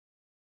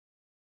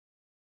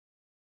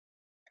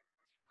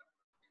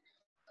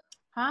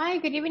Hi,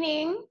 good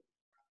evening.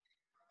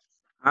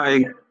 Hi,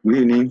 good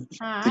evening,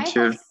 Hi,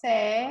 teacher.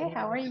 Jose.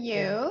 How are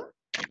you?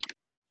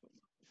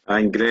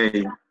 I'm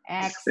great.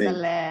 Thanks.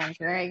 Excellent.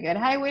 Very good.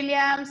 Hi,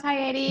 Williams. Hi,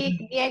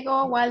 Eric,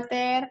 Diego,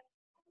 Walter,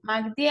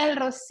 Magdiel,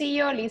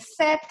 Rosillo,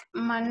 Lisette,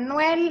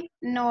 Manuel,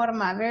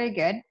 Norma. Very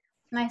good.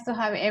 Nice to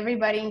have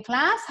everybody in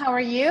class. How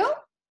are you?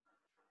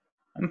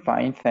 I'm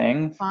fine,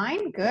 thanks.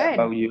 Fine, What good.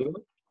 about you?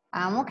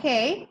 I'm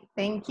okay.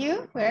 Thank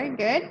you. Very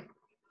good.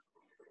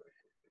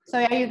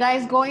 So are you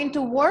guys going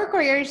to work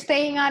or you're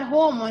staying at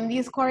home on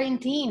this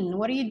quarantine?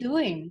 What are you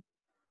doing?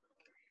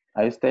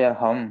 I stay at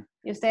home.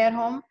 You stay at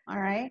home? All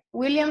right.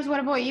 Williams,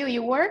 what about you?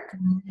 You work?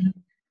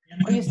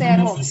 Or you stay at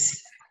home?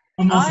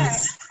 Home All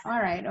office. right.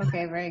 All right.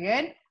 Okay, very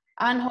good.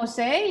 And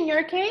Jose, in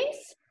your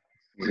case?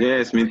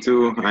 Yes, me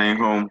too. I'm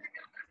home.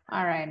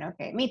 All right.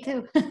 Okay. Me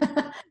too.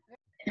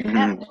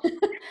 Mhm.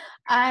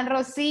 And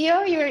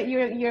Rocio,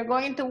 you're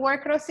going to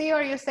work, Rocio,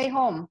 or you stay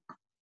home?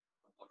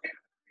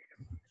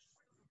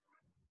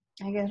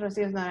 I guess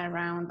Rocio's not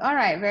around. All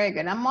right, very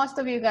good. And most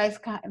of you guys,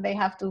 they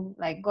have to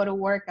like go to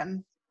work,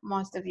 and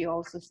most of you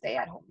also stay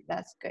at home.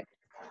 That's good.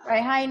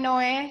 Right. Hi,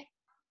 Noe.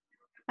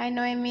 Hi,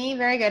 Noemi.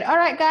 Very good. All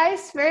right,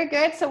 guys. Very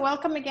good. So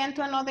welcome again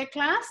to another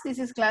class. This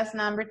is class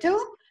number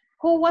 2.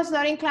 Who was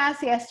not in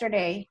class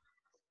yesterday?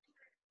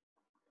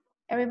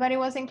 Everybody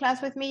was in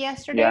class with me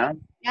yesterday? Yeah.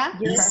 Yeah?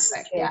 Yes.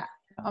 Perfect. Yeah.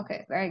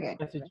 Okay, very good.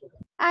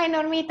 Hi,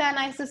 Normita.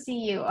 Nice to see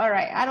you. All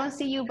right. I don't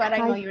see you, but I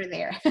know you're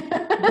there.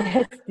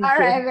 All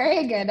right.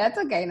 Very good. That's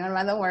okay,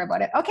 Norma. Don't worry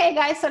about it. Okay,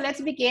 guys. So let's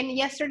begin.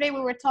 Yesterday,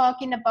 we were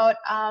talking about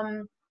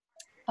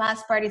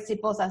past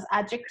participles as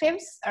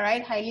adjectives. All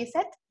right. Hi,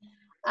 Lisette.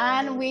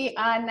 And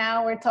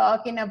we're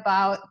talking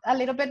about a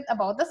little bit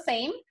about the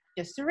same,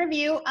 just to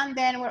review. And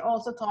then we're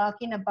also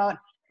talking about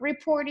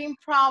reporting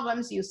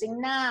problems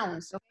using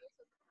nouns. Okay?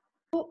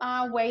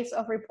 Two ways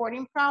of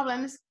reporting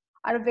problems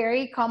are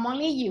very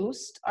commonly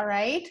used, all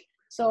right?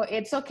 So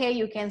it's okay,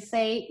 you can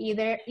say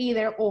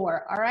either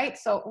or, all right?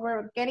 So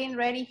we're getting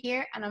ready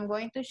here, and I'm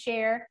going to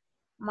share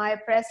my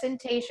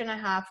presentation I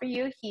have for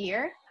you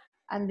here.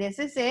 And this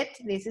is it.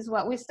 This is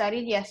what we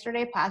studied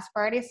yesterday, past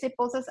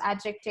participles as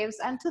adjectives.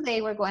 And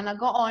today we're going to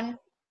go on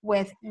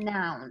with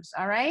nouns,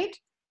 all right?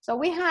 So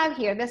we have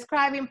here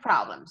describing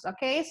problems,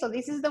 okay? So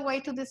this is the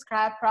way to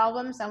describe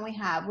problems, and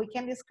we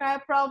can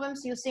describe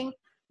problems using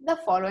the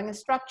following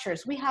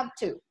structures. We have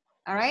 2,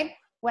 all right?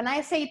 When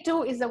I say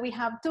 2, is that we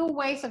have 2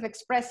 ways of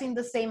expressing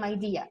the same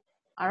idea,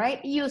 all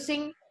right?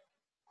 Using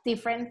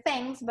different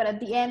things, but at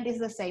the end is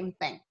the same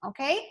thing,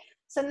 okay?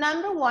 So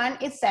number 1,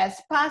 it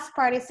says past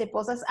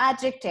participles as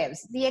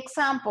adjectives. The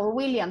example,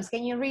 Williams,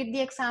 can you read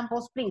the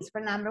examples, please, for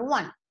number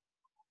 1?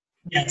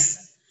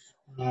 Yes.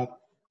 The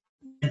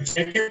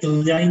jacket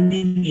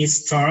lining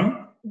is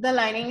torn. The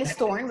lining is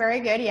torn, very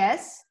good,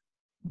 yes.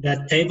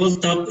 The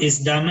tabletop is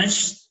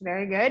damaged.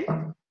 Very good.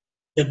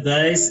 The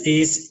base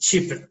is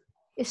chipped.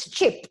 It's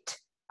chipped,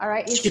 all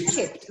right, it's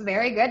chipped.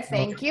 Very good,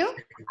 thank you.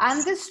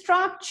 And the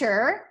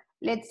structure,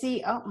 let's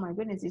see, oh my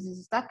goodness, this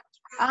is stuck.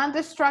 And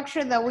the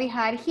structure that we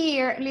had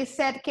here,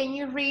 Lisette, can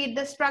you read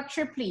the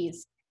structure,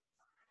 please?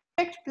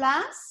 Subject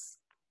plus?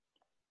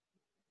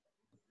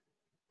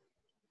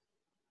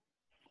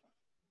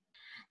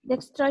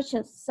 The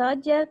structure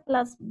subject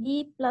plus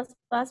be plus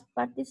past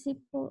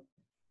participle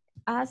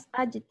as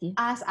adjective.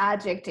 As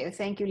adjective,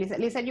 thank you,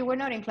 Lisette. Lisette, you were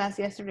not in class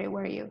yesterday,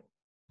 were you?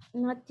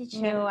 Not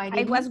teacher. No,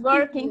 I was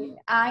working.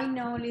 I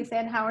know,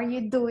 Lisette. How are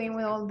you doing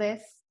with all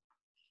this?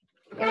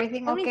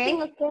 Everything okay?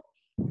 Everything okay?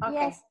 Okay,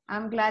 Yes.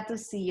 I'm glad to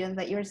see you and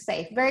that you're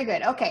safe. Very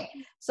good. Okay,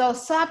 so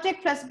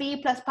subject plus be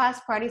plus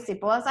past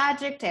participle as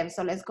adjective.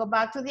 So let's go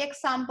back to the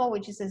example,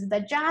 which says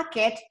the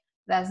jacket.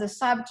 That's the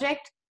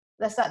subject.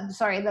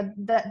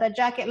 The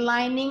jacket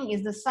lining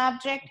is the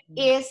subject.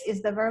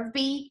 Is the verb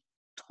be.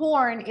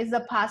 Torn is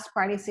the past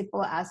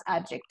participle as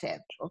adjective.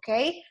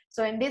 Okay,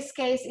 so in this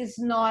case, it's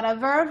not a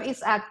verb.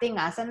 It's acting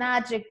as an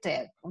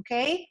adjective.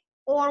 Okay,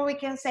 or we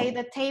can say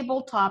the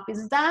tabletop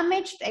is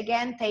damaged.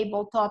 Again,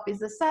 tabletop is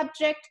the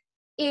subject.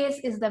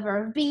 Is the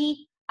verb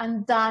be,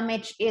 and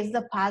damage is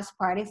the past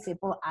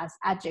participle as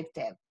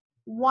adjective.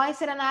 Why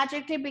is it an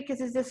adjective?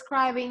 Because it's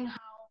describing how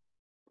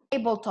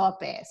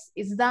tabletop is.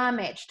 It's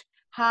damaged.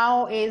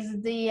 How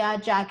is the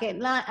jacket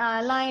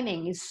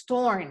lining? Is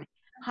torn.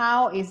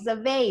 How is the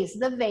vase?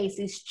 The vase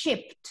is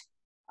chipped.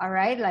 All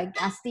right, like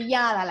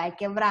astillada, like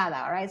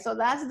quebrada. All right, so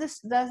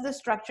that's the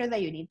structure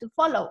that you need to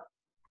follow.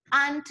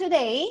 And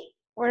today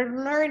we're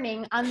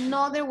learning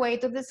another way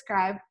to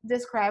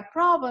describe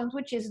problems,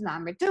 which is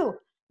number 2.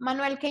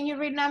 Manuel, can you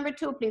read number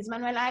 2, please?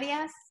 Manuel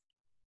Arias.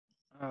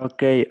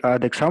 Okay,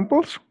 the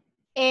examples?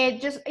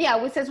 It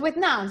says with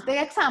nouns.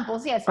 The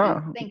examples, yes,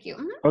 please. Thank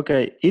you.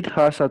 Okay, it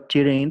has a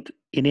tear in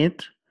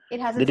it. It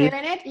has a tear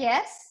in it,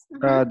 yes.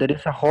 There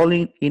is a hole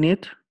in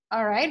it.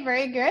 All right,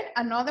 very good.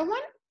 Another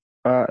one?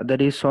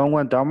 There is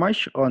someone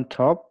damage on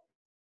top.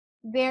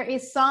 There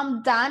is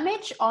some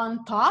damage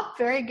on top.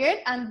 Very good.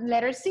 And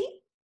letter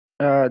C?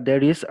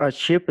 There is a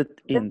chip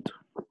in it.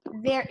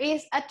 There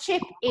is a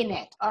chip in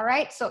it. All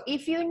right, so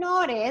if you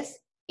notice,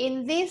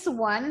 in these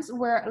ones,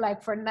 we're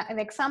like for the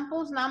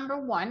examples number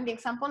one, the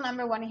example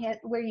number one,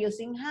 we're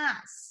using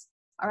has.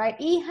 All right,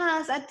 he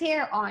has a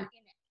tear on.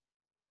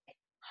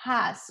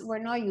 Has,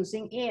 we're not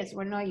using is,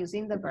 we're not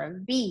using the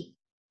verb be,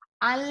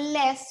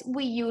 unless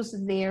we use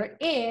there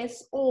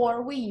is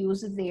or we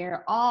use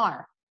there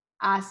are.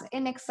 As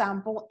in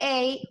example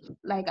A,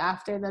 like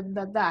after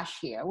the dash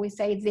here, we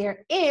say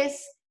there is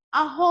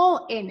a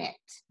hole in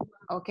it,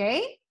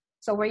 okay?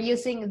 So we're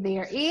using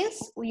there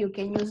is, you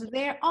can use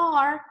there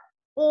are,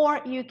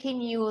 or you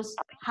can use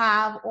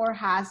have or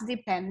has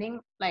depending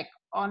like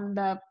on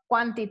the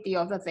quantity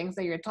of the things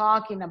that you're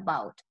talking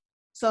about.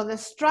 So the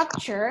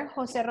structure,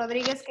 Jose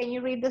Rodriguez, can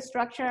you read the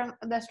structure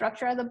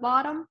at the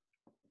bottom?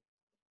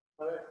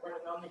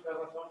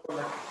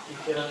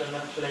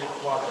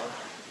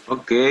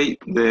 Okay,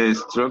 the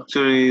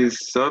structure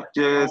is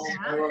subject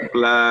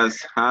plus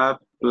have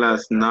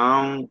plus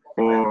noun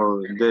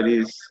or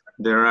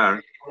there are.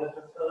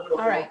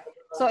 All right.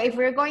 So if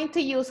we're going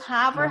to use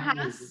have or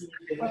has,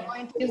 we're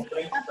going to use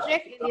the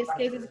subject. In this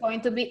case, it's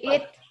going to be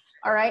it.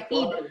 All right.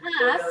 It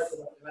has.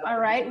 All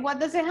right. What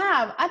does it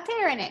have? A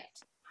tear in it.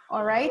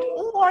 All right.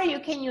 Or you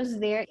can use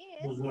there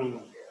is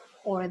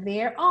or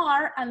there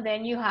are, and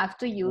then you have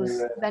to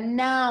use the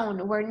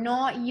noun. We're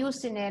not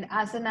using it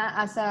as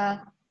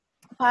a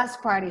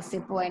past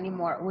participle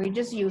anymore. We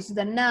just use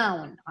the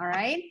noun. All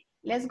right.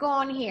 Let's go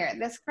on here.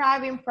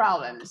 Describing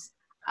problems.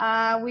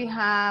 We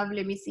have,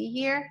 let me see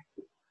here.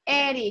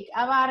 Eric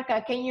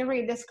Abarca, can you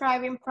read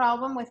describing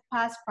problem with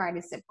past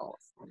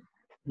participles?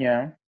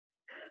 Yeah.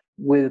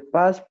 With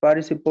past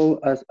participle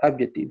as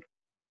adjective.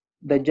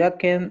 The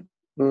jacket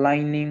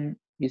lining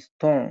is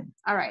torn.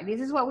 All right,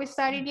 this is what we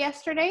studied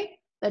yesterday.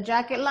 The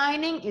jacket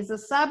lining is the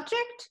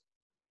subject.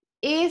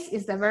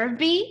 Is the verb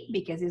be,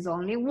 because it's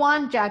only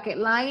one jacket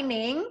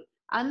lining,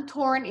 and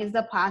torn is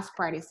the past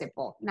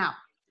participle. Now,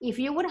 if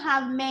you would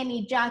have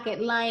many jacket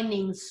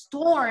linings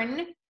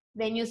torn,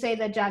 then you say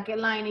the jacket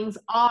linings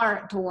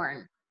are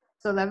torn.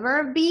 So the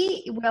verb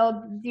be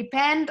will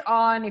depend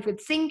on if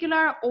it's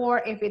singular or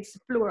if it's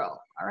plural,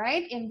 all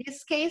right? In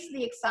this case,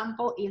 the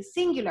example is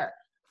singular.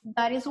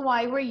 That is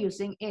why we're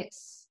using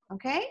is,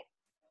 okay?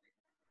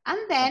 And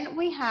then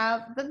we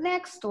have the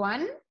next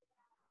one.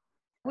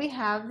 We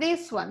have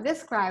this one,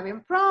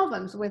 describing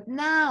problems with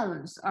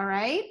nouns, all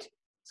right?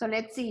 So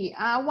let's see.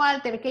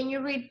 Walter, can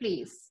you read,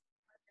 please?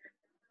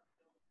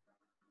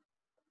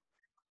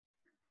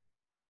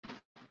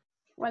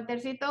 Walter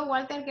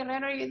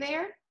Guerrero, are you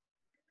there?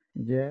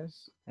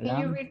 Yes.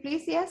 Can you read,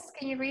 please? Yes,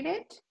 can you read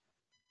it?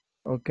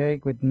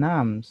 Okay, with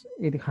nouns,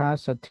 it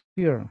has a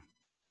tear.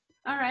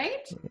 All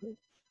right.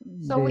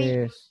 So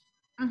the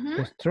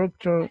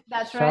structure,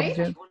 that's subject,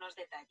 right.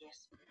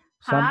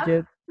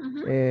 Subject,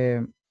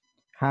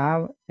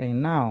 have,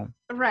 and noun.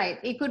 Right.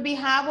 It could be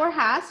have or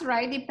has,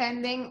 right?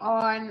 Depending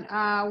on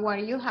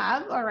what you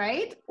have, all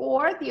right?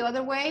 Or the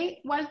other way,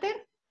 Walter?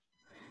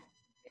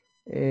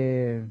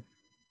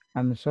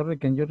 I'm sorry,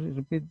 can you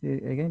repeat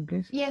again,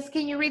 please? Yes,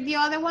 can you read the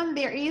other one?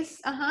 There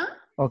is,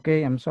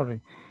 Okay, I'm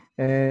sorry.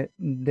 There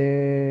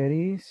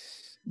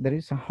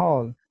is a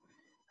hole,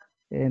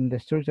 and the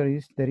structure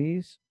is there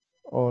is,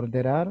 or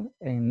there are,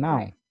 and now.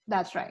 Right.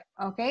 That's right.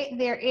 Okay,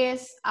 there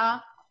is a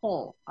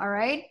hole, all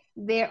right?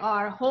 There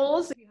are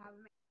holes, you have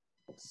many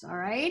holes, all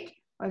right?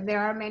 Or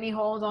there are many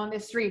holes on the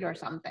street or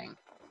something,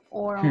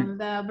 or on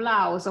the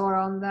blouse, or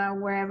on the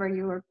wherever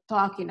you were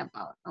talking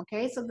about,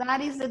 okay? So that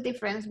is the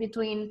difference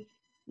between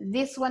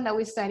this one that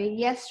we studied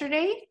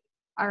yesterday,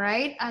 all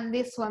right, and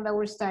this one that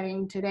we're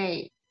studying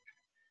today,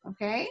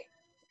 okay?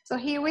 So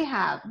here we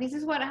have, this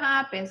is what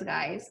happens,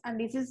 guys, and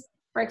this is,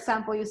 for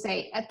example, you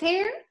say a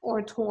tear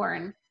or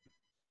torn,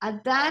 a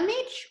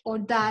damage or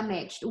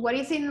damaged. What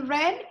is in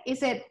red?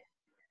 Is it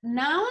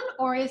noun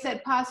or is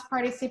it past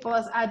participle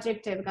as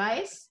adjective,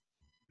 guys?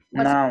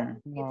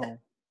 Noun. No.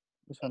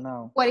 It's a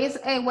noun. What is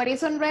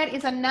on red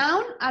is a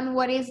noun, and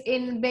what is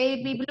in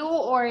baby blue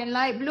or in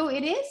light blue,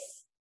 it is?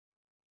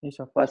 It's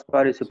a past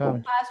participle.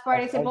 Past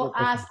participle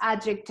as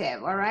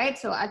adjective, all right?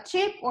 So a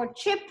chip or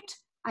chipped,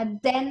 a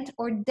dent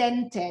or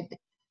dented,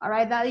 all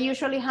right? That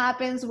usually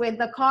happens with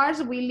the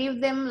cars. We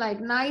leave them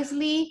like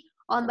nicely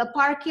on the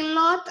parking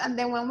lot, and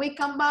then when we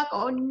come back,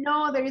 oh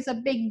no, there is a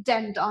big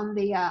dent on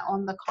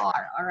the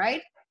car, all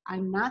right?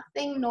 And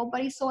nothing,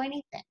 nobody saw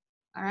anything,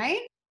 all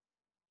right?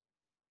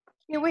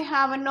 Here we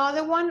have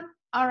another one,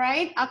 all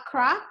right? A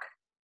crack,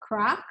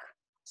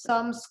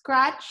 some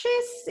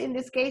scratches, in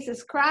this case, a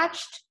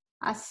scratched,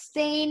 a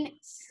stain,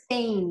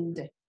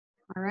 stained,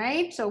 all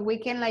right? So we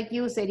can like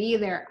use it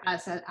either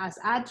as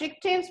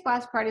adjectives,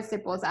 past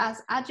participles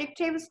as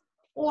adjectives,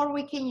 or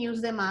we can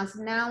use them as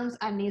nouns,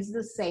 and it's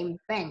the same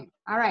thing.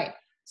 All right,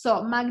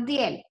 so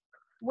Magdiel,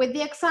 with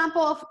the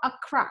example of a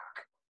crack,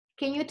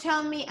 can you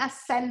tell me a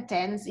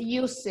sentence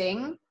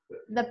using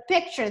the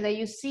picture that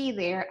you see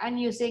there and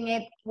using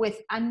it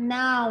with a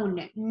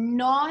noun,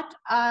 not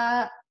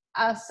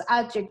as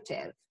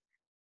adjective?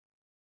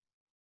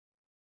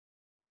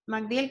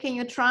 Magdiel, can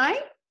you try?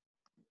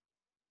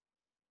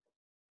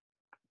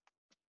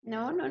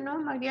 No,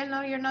 Magdiel,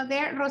 no, you're not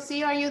there.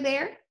 Rocio, are you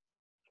there?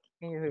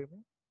 Can you hear me?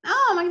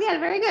 Oh, Magdiel,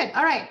 very good.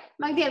 All right,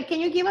 Magdiel, can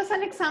you give us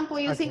an example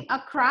using a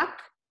crack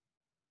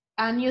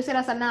and use it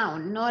as a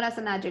noun, not as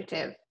an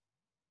adjective?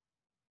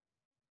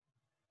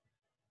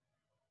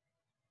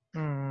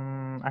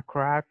 A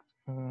crack.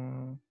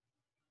 Remember,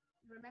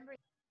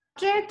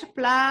 subject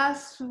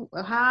plus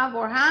have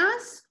or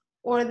has,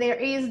 or there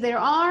is, there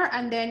are,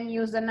 and then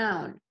use the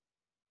noun.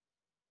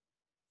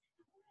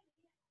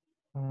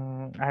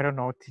 I don't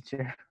know,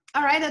 teacher.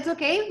 All right, that's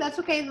okay. That's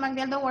okay,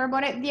 Magdiel, don't worry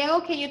about it. Diego,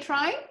 can you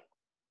try?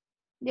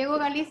 Diego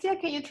Galicia,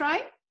 can you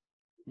try?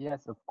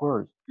 Yes, of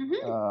course.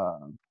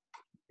 Mm-hmm.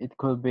 It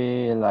could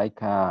be like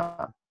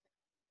there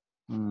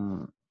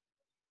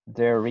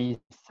is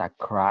a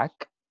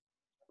crack.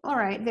 All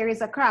right, there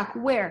is a crack.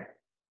 Where?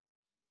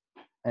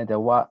 And the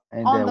what?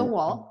 On the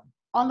wall.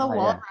 On the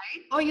wall, yeah.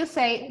 right? Or you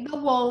say the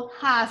wall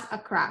has a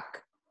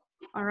crack.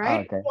 All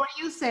right. Okay. Or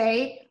you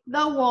say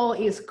the wall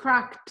is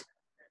cracked.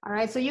 All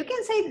right. So you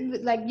can say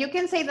you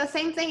can say the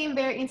same thing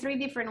in 3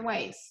 different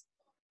ways.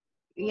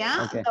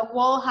 Yeah. Okay. The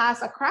wall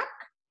has a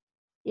crack.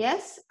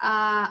 Yes.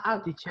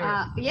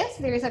 Yes,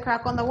 there is a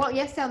crack on the wall.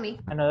 Yes, tell me.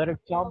 Another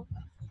example.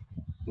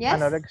 Yes.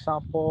 Another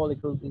example,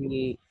 it could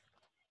be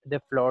the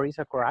floor is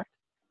a crack.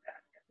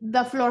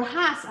 The floor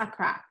has a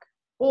crack,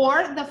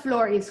 or the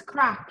floor is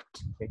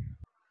cracked. Okay.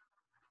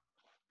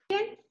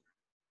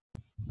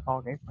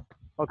 Okay.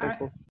 Okay. Right.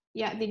 Cool.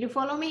 Yeah. Did you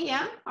follow me?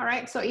 Yeah. All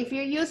right. So if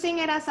you're using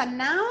it as a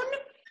noun,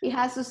 it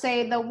has to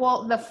say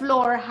the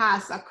floor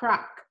has a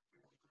crack.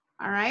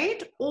 All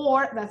right.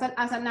 Or that's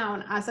as a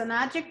noun. As an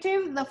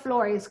adjective, the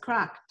floor is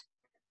cracked.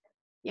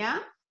 Yeah.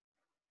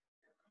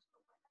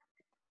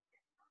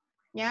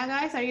 Yeah,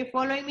 guys, are you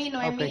following me,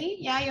 Noemi? Okay.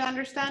 Yeah, you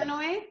understand,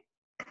 Noé?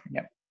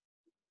 Yep.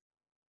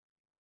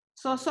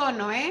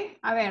 Noé.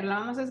 A ver, la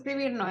vamos a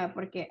escribir Noé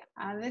porque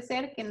ha de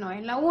ser que no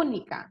es la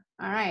única.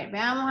 All right,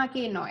 veamos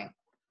aquí, Noé.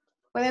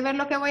 ¿Puede ver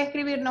lo que voy a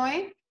escribir,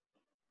 Noé?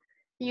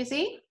 Can you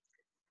see?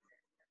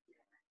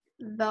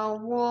 The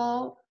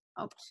wall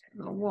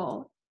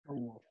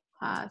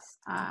has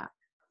a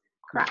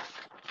crack.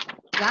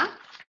 Yeah?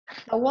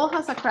 The wall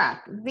has a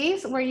crack.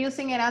 This, we're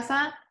using it as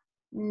a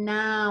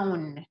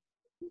noun.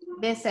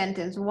 This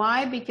sentence.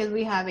 Why? Because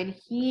we have it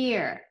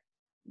here.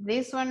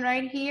 This one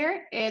right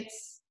here,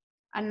 it's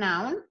a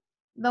noun.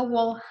 The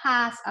wall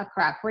has a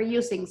crack. We're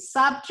using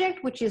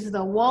subject, which is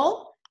the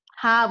wall,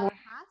 have or has. In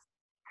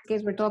this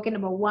case, we're talking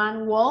about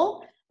one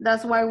wall.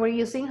 That's why we're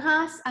using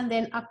has, and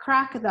then a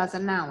crack, that's a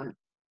noun.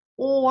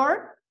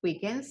 Or we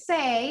can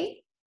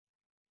say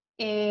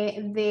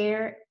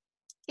there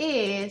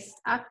is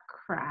a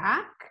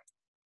crack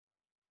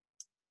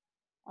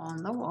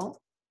on the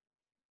wall.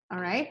 All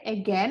right,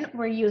 again,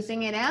 we're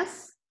using it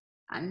as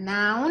a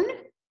noun.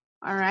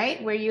 All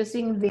right, we're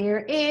using there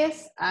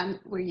is, and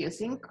we're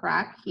using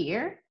crack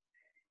here.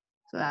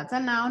 So that's a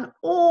noun.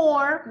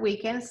 Or we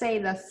can say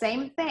the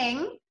same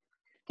thing.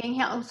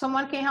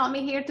 Someone can help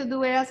me here to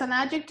do it as an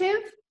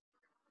adjective?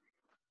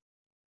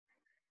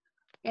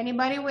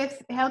 Anybody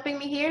with helping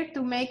me here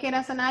to make it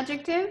as an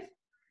adjective?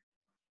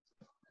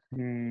 For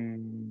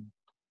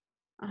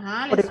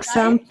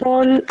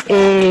example,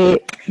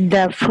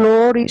 the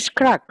floor is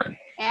cracked.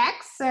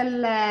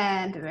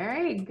 Excellent,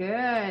 very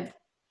good.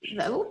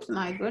 Oops,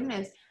 my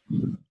goodness,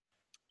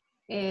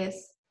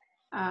 is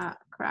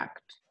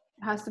cracked.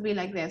 It has to be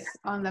like this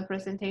on the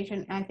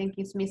presentation. I think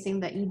it's missing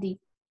the ED.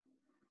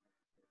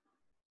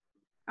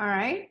 All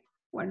right,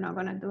 we're not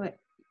gonna do it.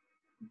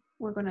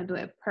 We're gonna do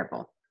it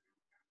purple.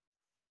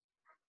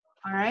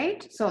 All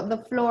right, so the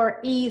floor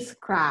is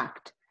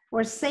cracked.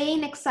 We're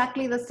saying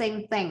exactly the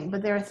same thing,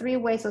 but there are 3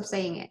 ways of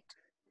saying it.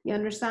 You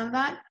understand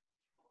that?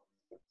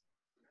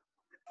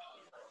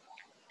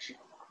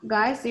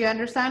 Guys, do you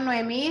understand?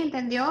 Noemi,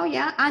 ¿entendió?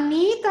 Yeah.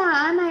 Anita,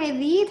 Ana,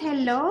 Edith,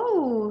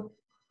 hello.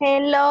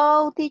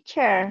 Hello,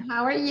 teacher.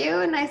 How are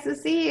you? Nice to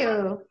see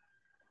you.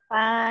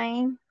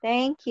 Fine,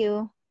 thank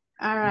you.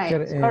 All right.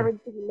 Teacher, Sorry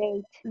to be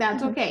late.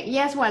 That's okay.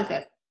 Yes,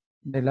 Walter.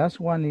 The last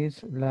one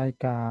is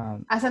like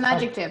as an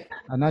adjective.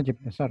 An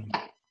adjective, sorry.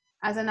 Yeah.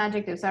 As an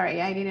adjective,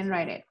 sorry, I didn't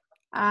write it.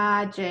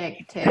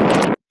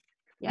 Adjective.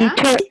 Yeah?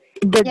 Teacher,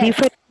 the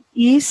difference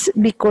is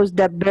because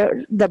the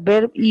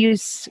verb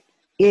is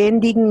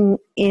ending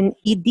in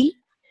ed.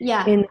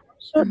 Yeah. And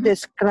also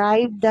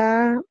describe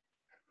the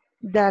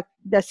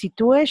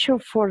situation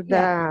for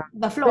the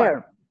floor.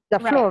 verb, the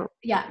floor.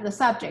 Yeah, the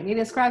subject. It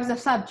describes the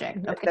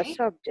subject. Okay. The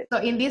subject. So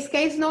in this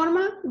case,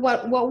 Norma,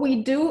 what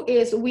we do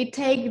is we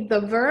take the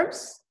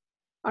verbs,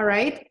 all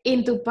right,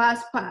 into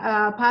past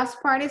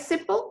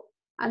participle,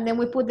 and then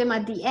we put them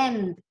at the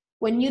end.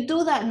 When you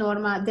do that,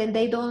 Norma, then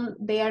they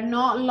are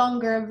no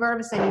longer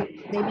verbs anymore.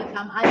 They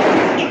become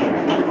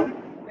adjectives.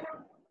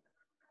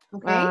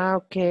 Okay.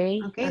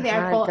 Okay. Okay. They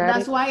are called.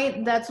 That's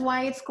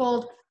why it's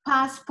called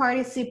past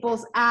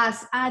participles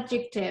as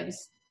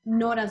adjectives,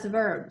 not as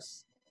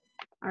verbs.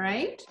 All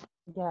right.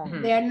 Yeah.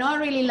 They are not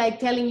really like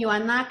telling you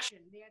an action.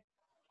 They are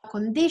a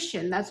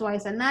condition. That's why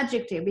it's an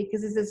adjective,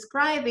 because it's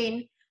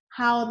describing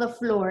how the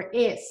floor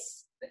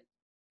is.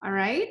 All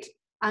right.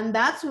 And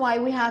that's why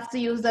we have to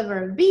use the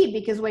verb be,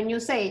 because when you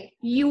say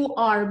you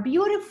are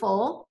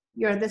beautiful,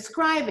 you're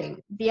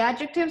describing. The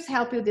adjectives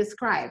help you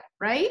describe,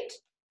 right?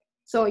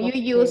 So you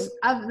use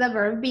the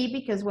verb be,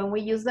 because when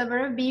we use the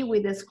verb be,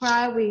 we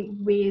describe,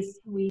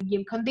 we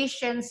give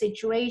conditions,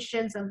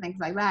 situations, and things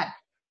like that.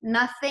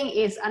 Nothing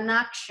is an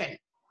action.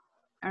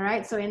 All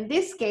right, so in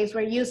this case,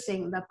 we're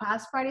using the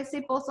past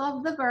participles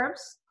of the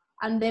verbs,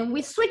 and then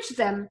we switch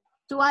them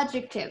to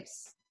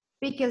adjectives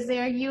because they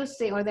are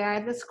using, or they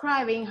are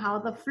describing how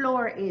the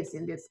floor is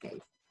in this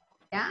case.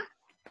 Yeah?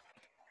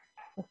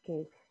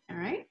 Okay. All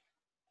right.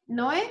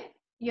 Noe,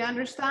 you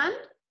understand?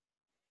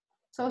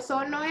 So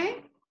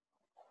Noe?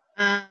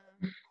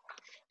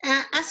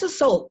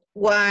 So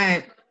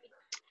what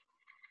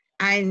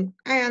I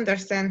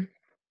understand.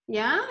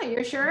 Yeah,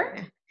 you're sure?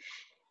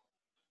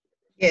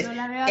 Yes. No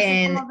la veo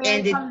así como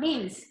very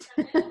convinced.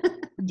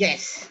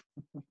 Yes.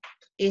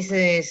 It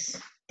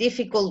is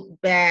difficult,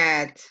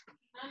 but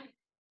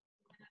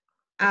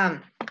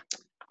and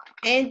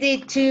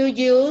the to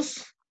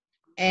use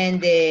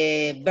and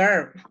the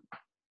verb.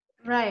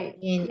 Right.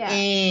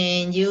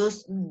 And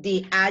use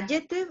the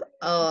adjective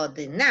or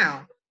the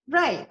noun.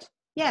 Right.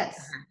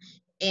 Yes.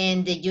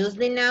 And the use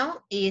the noun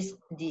is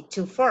the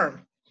to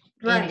form.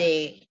 Right. And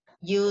the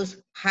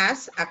use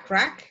has a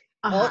crack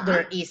or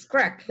there is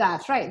crack.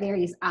 That's right. There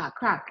is a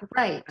crack.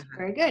 Right.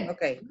 Very good.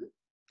 Okay.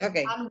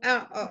 Okay.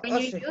 When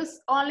you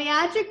use only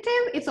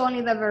adjective, it's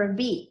only the verb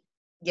be.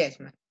 Yes,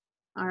 ma'am.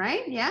 All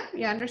right. Yeah.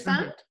 You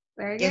understand?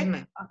 Very good. Yes,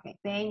 ma'am. Okay.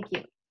 Thank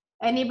you.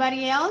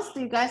 Anybody else?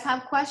 Do you guys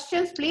have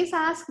questions? Please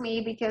ask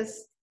me,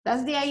 because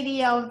that's the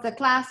idea of the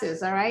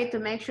classes, all right? To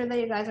make sure that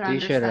you guys are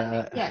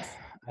understanding. Yes.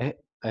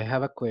 I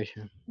have a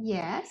question.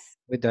 Yes.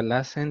 With the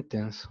last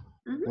sentence,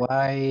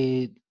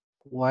 why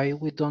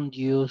we don't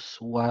use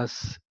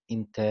was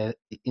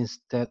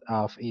instead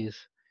of is?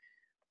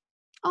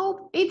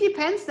 Oh, it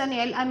depends,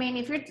 Daniel. I mean,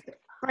 if you're,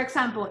 for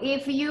example,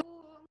 if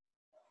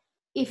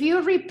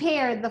you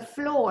repair the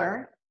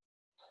floor,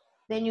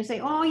 then you say,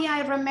 oh yeah,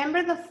 I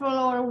remember the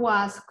floor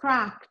was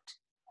cracked.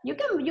 You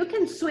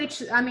can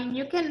switch, I mean,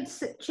 you can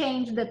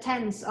change the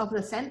tense of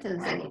the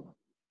sentence anyway.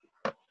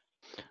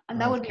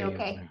 And that would be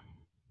okay.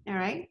 All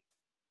right.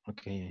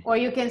 Okay. Or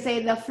you can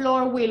say the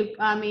floor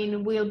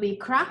will be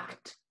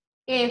cracked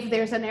if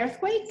there's an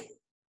earthquake.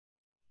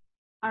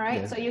 All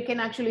right. So you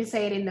can actually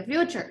say it in the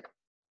future.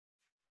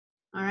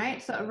 All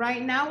right. So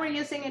right now we're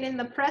using it in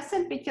the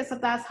present because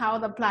that's how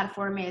the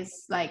platform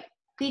is like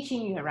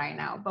teaching you right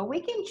now, but we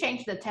can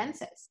change the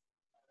tenses.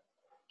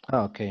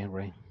 Okay,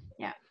 right.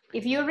 Yeah.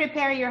 If you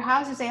repair your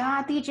house, you say,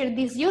 teacher,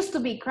 this used to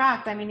be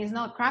cracked. I mean, it's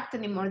not cracked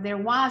anymore. There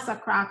was a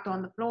crack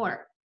on the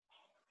floor,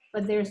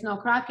 but there's no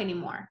crack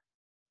anymore.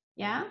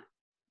 Yeah?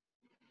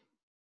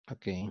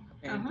 Okay.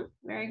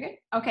 Very good.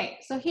 Okay,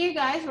 so here,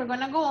 guys, we're going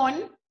to go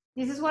on.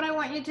 This is what I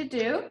want you to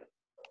do.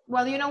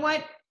 Well, you know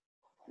what?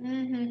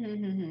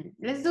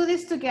 Let's do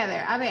this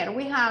together. A ver,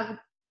 we have,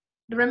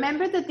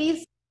 remember that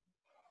these,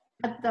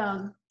 at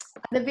the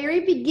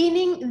very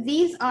beginning,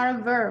 these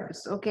are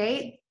verbs,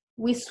 okay?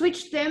 We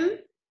switch them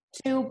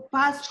to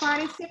past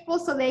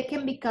participles so they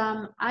can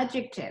become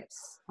adjectives,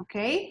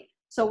 okay?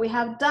 So we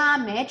have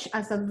damage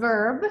as a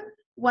verb.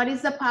 What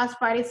is the past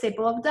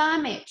participle of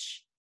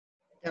damage?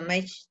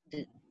 Damage.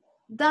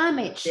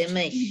 Damage.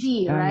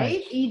 ED,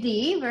 right?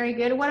 ED, very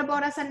good. What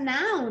about as a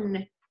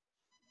noun?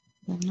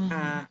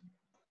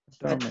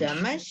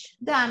 Damage.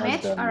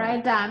 Damage, all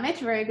right,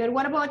 damage, very good.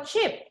 What about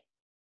chip?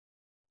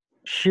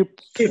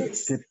 Chipped.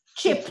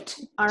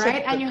 Chipped, all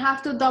right, and you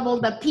have to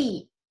double the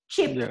P.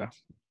 Chipped. Yeah.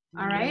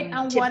 All right,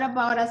 and what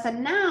about as a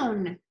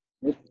noun?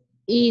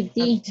 ED.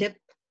 A chip.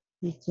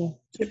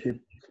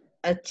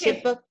 A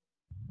chip.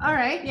 All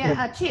right,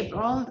 yeah, a chip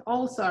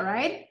also,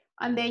 right?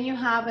 And then you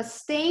have a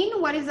stain.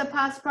 What is the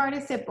past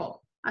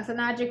participle as an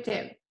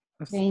adjective?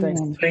 Stain.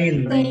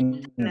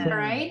 All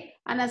right,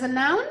 and as a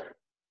noun?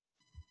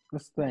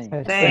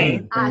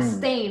 Stain. A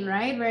stain,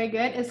 right? Very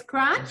good. A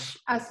scratch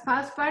as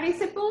past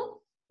participle?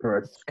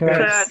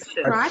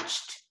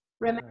 Scratched.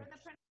 Remember the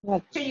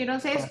pronunciation, you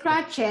don't say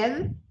scratched,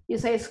 you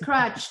say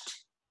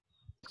scratched.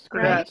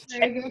 Right?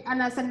 Very good. And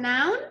as a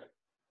noun?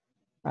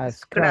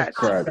 Scratch.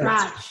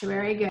 Scratch.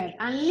 Very good.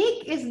 And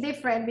lick is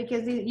different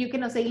because you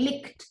cannot say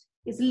licked.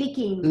 It's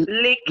licking.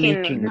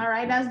 Licking. All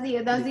right. That's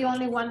the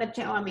only one that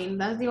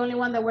that's the only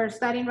one that we're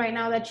studying right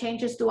now that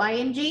changes to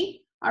ing.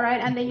 All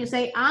right. And then you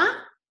say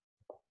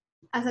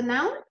as a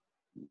noun.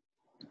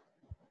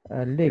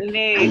 Lick.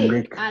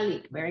 A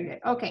lick. Very good.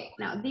 Okay.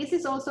 Now this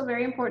is also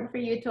very important for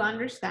you to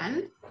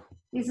understand.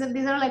 These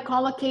are like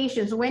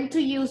collocations. When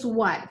to use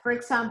what? For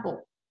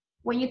example,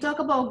 when you talk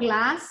about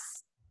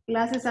glasses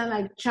are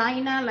like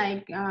china,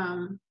 like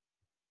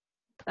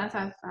that's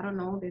I don't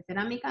know, the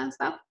ceramic and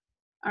stuff.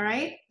 All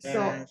right.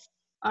 So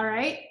all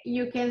right,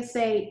 you can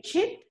say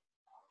chip,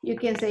 you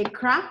can say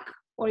crack,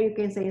 or you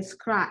can say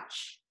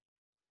scratch.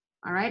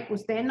 All right.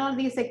 Usted no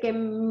dice que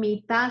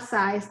mi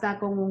taza está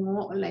con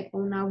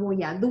una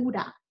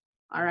bolladura.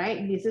 All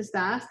right. This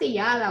está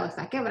astillada o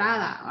está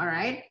quebrada. All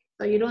right.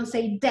 So you don't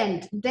say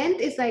dent. Dent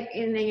is like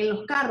in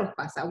los carros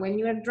pasa. When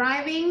you're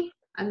driving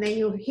and then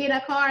you hit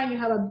a car and you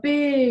have a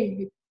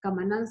big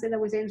camanance that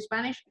we say in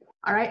Spanish,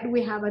 All right,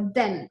 we have a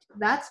dent.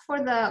 That's for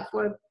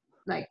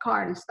like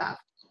car and stuff.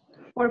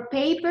 For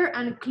paper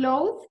and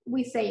cloth,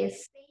 we say a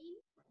stain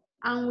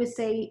and we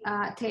say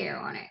tear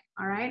on it.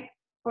 All right.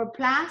 For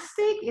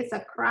plastic, it's a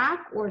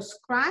crack or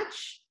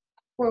scratch.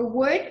 For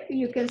wood,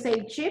 you can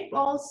say chip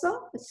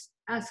also,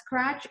 a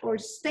scratch or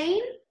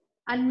stain.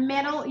 And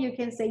metal, you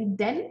can say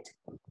dent,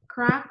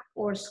 crack,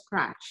 or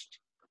scratched.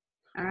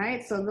 All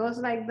right, so those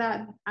like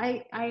that.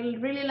 I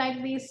really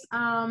like this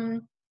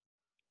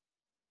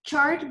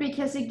chart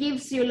because it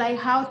gives you like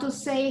how to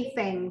say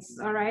things,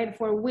 all right,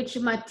 for which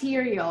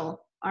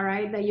material, all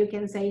right, that you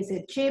can say, is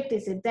it chipped,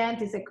 is it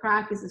dent, is it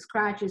crack, is it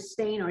scratch, is it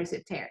stain, or is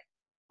it tear,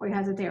 or it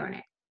has a tear on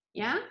it,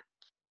 yeah?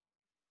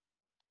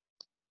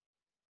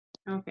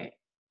 Okay,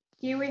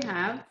 here we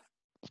have,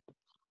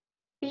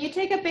 can you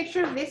take a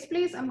picture of this,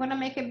 please? I'm gonna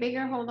make it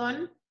bigger, hold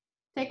on.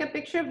 Take a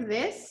picture of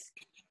this.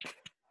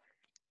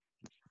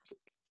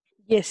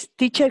 Yes,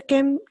 teacher,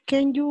 can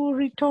you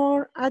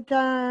return at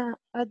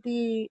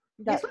the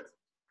This one?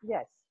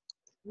 Yes.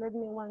 Let me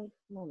one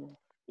moment.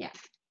 Yeah.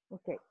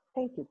 Okay.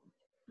 Thank you.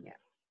 Yeah.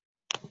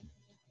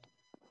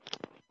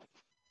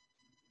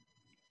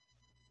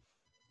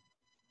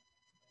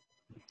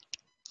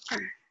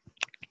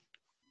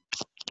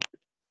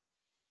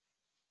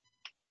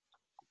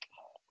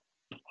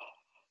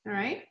 All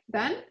right,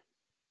 done?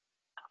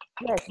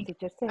 Yes,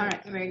 teacher. All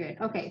right, very good.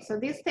 Okay, so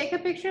this, take a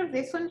picture of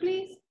this one,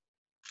 please.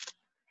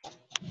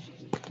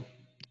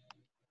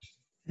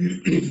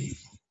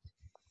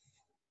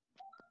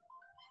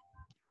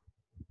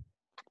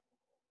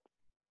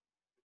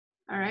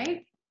 All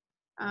right.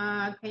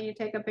 Can you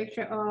take a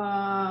picture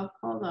of,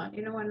 hold on,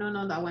 you know what?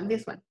 No, that one,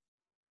 this one.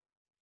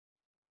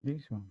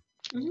 This one.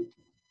 Mm-hmm.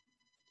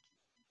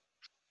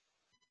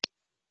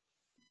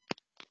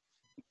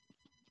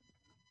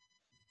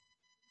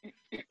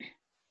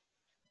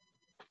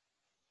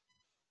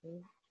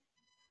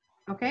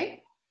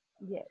 Okay?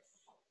 Yes.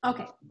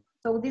 Okay,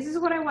 so this is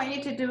what I want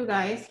you to do,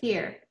 guys,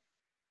 here.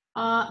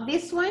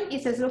 This one,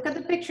 it says, look at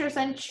the pictures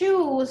and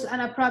choose an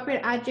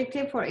appropriate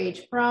adjective for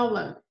each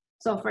problem.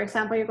 So for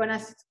example, you're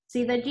gonna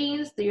see the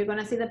jeans, you're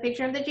gonna see the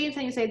picture of the jeans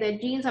and you say the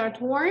jeans are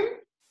torn.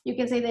 You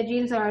can say the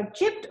jeans are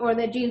chipped or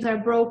the jeans are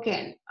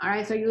broken. All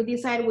right, so you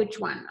decide which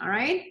one, all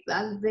right?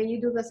 And then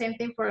you do the same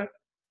thing for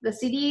the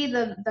CD,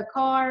 the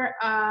car,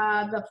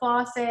 the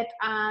faucet,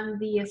 and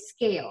the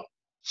scale.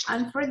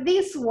 And for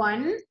this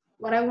one,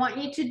 what I want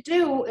you to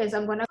do is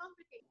I'm gonna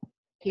complicate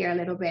here a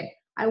little bit.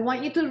 I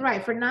want you to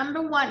write for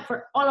number one,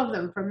 for all of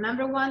them, from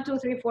number 1, 2,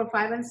 3, 4,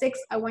 5, and 6,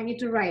 I want you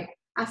to write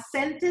a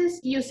sentence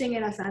using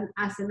it as an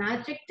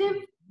adjective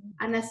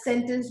and a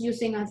sentence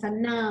using as a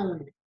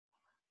noun.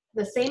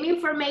 The same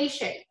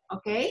information,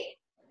 okay?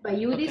 But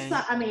you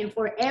decide, I mean,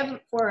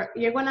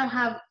 you're gonna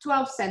have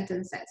 12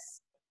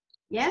 sentences.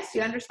 Yes,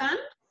 you understand?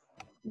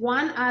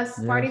 One as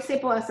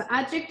participle as an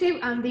adjective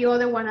and the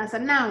other one as a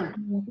noun.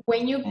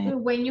 When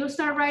you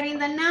start writing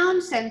the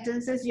noun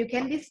sentences, you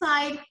can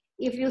decide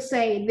if you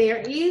say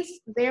there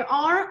is, there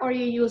are, or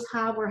you use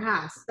have or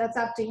has. That's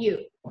up to you.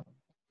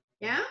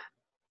 Yeah?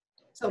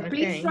 So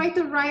please try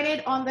to write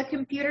it on the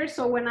computer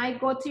so when I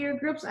go to your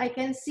groups, I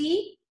can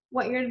see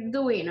what you're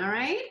doing, all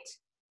right?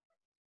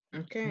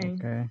 Okay.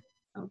 Okay.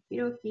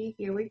 Okay,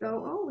 here we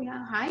go. Oh,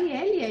 yeah. Hi,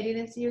 Ellie. I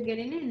didn't see you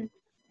getting in.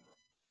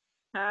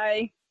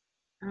 Hi.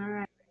 All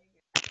right.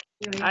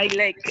 I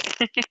like.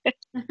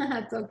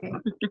 That's okay.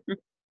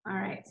 All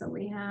right, so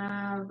we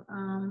have,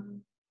 all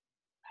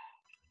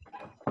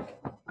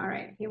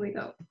right, here we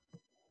go.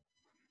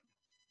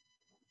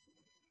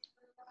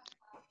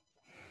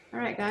 All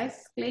right,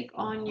 guys, click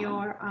on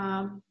your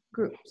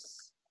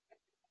groups.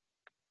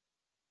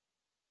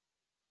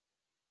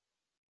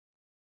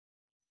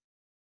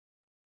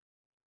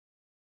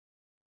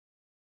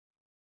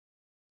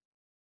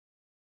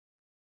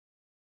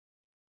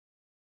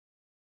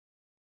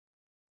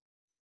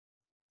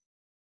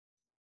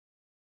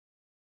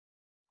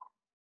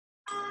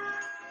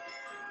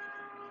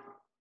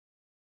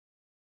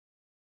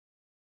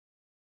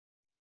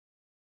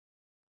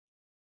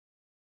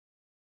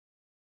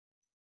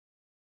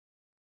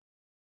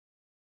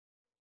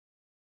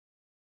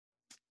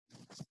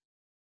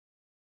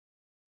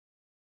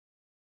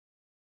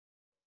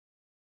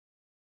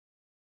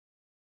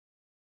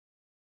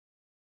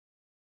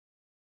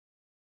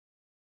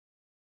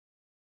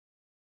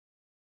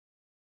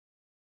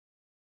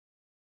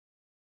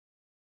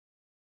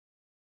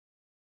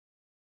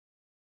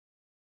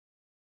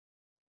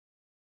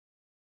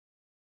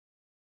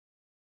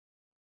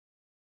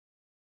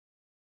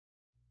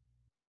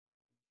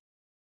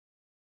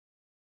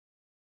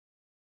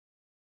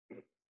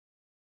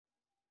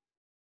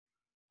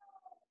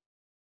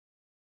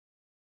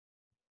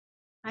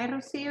 Hi,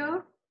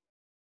 Rocio.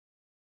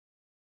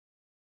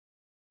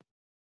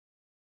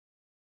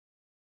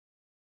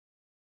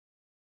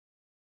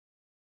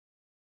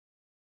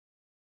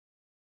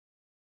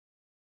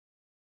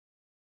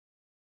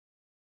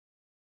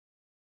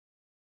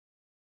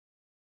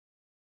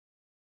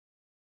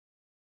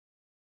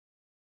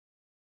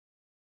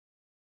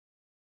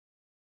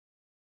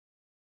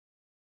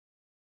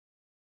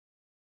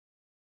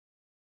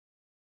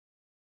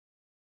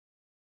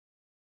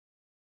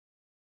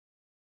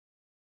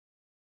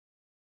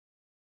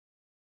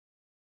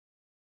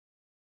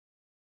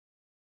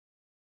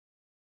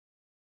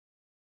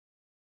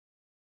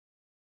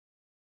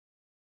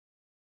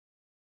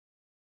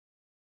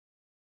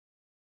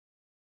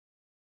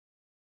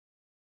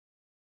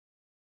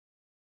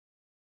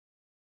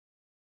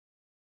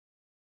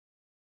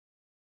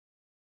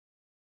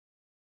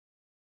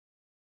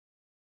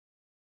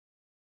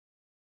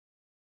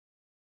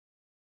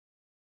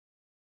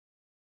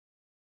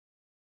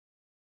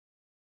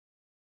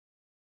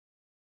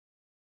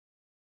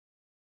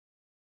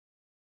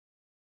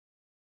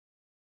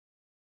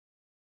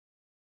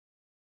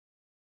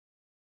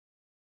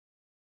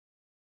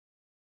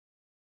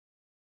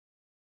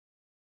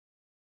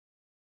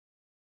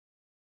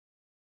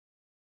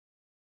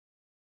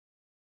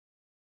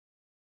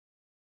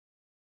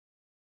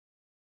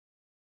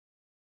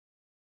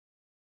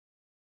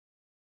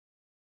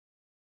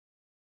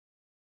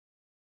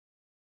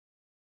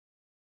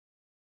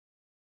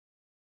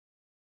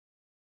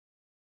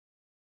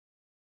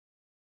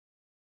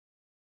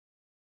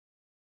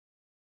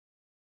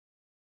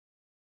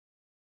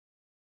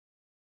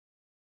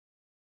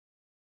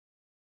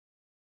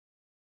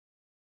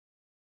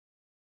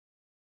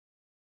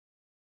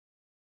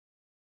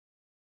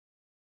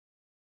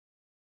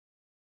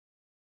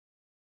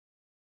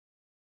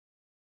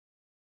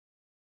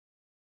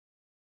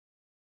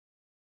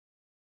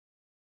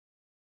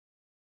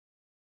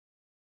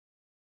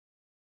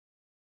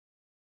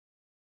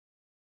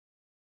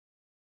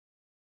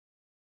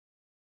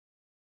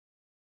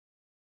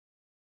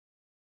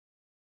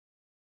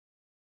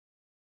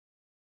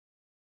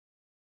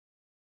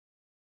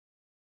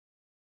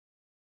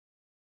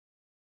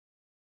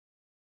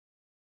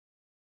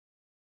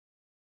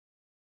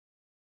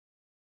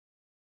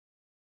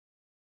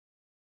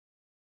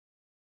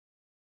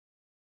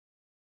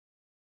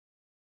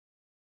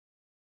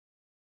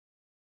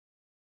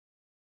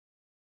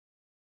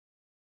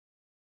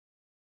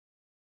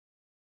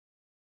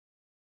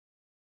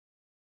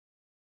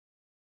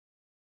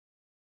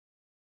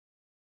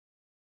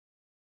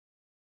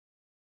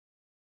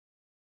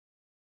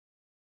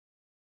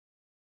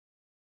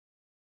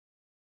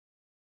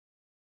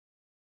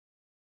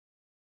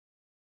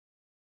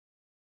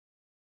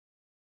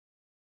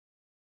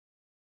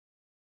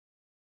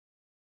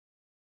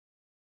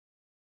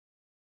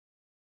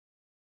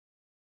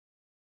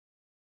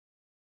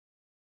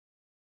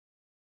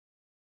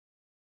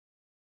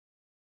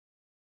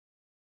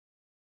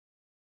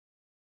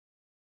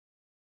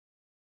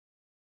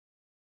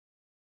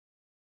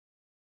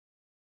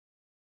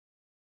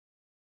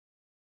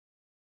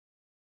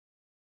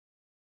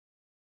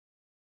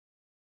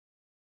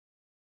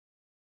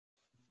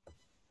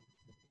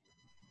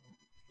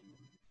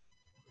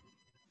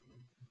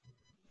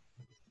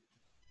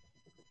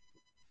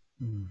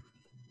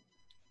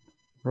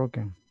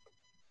 Broken.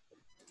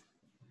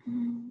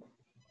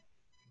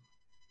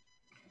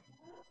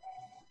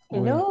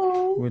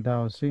 Hello.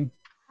 Without C.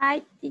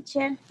 Hi,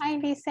 teacher. Hi,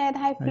 Lizette.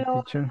 Hi, Hi,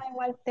 Flo. teacher. Hi,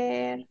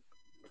 Walter.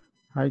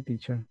 Hi,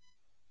 teacher.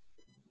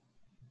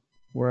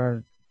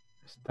 We're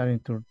starting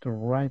to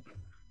write.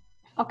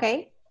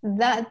 Okay.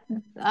 That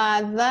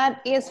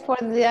is for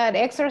that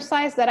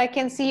exercise that I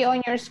can see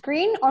on your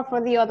screen, or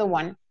for the other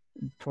one?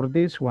 For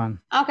this one.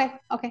 Okay.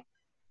 Okay.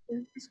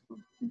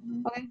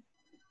 Okay.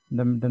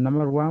 The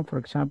number one, for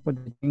example,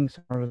 the things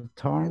are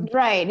torn.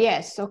 Right.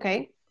 Yes.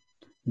 Okay.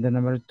 The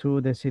number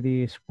two, the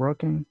city is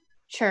broken.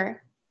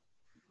 Sure.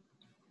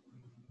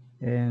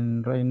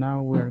 And right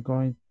now we are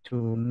going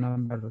to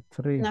number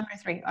three. Number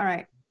three. All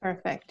right.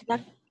 Perfect.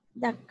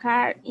 The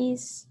car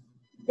is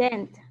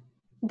dented.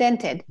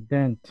 Dented.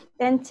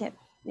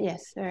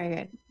 Yes. Very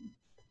good.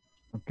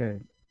 Okay.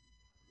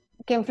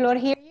 Can Flor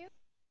hear you?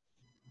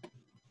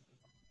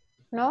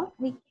 No?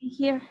 We can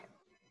hear.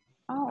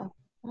 Oh,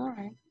 all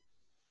right.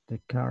 The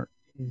car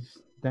is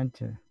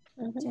dented.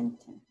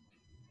 Dented.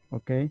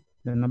 Okay.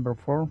 The number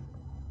four.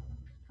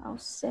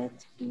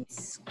 Faucet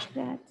is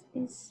cracked.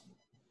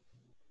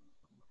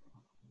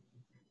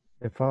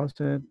 The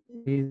faucet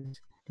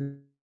is.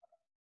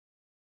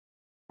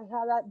 I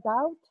had a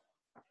doubt.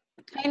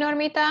 Hi,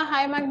 Normita.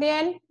 Hi,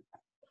 Magdiel.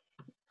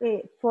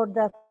 For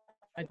the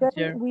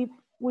teacher.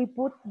 we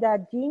put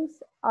the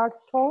jeans are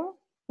torn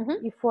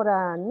for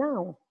a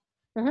noun.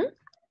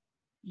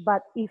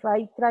 But if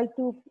I try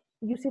to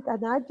use it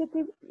an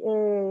adjective,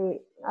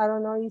 I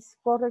don't know, it's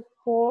correct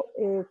for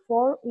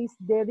is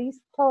there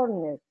is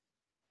torn.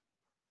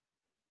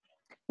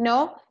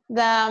 No,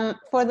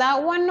 for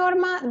that one,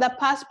 Norma, the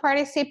past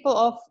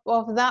participle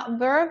of that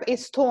verb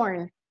is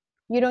torn.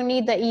 You don't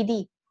need the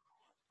ed.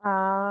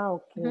 Ah,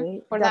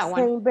 okay. For the that one.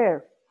 same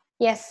verb.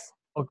 Yes.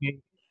 Okay.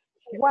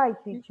 Why,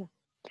 teacher?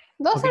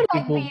 Those are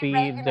like it will the be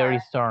regular. there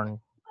is torn.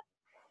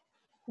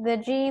 The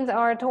jeans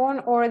are torn,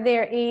 or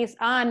there is,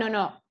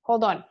 no,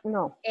 hold on.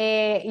 No.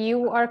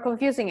 You are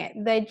confusing it.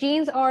 The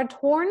jeans are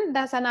torn,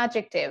 that's an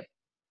adjective.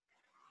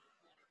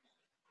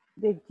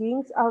 The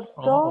jeans are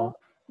torn.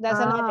 That's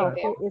an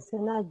adjective. Okay, it's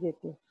an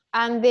adjective.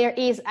 And there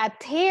is a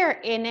tear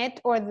in it,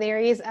 or there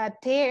is a,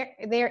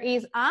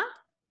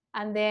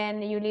 and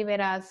then you leave it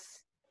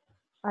as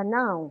a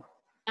noun.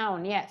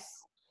 Noun,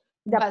 yes.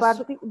 The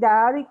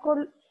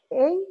article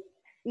A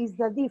is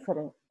the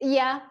difference.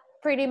 Yeah,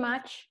 pretty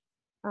much.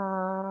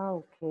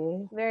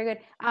 Okay. Very good.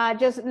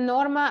 Just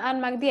Norma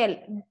and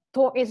Magdiel,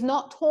 is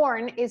not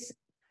torn, it's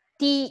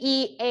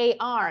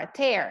T-E-A-R,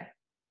 tear.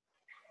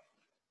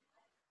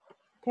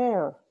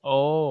 Tear.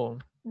 Oh.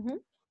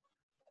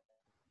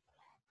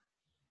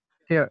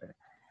 Here.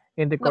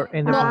 In the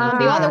on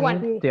the other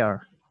one.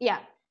 There. Yeah.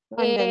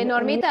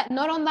 Normita,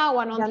 not on that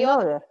one, on the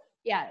other.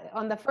 Yeah,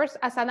 on the first,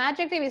 as an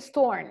adjective, is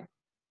torn.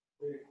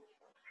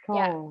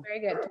 Yeah, very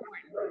good.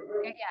 Torn.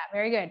 Yeah,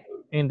 very good.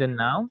 In the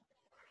noun?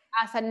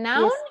 As a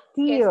noun,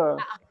 tear.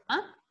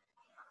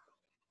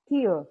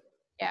 Tear.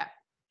 Yeah.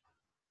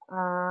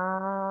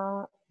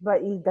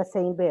 But it's the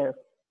same verb.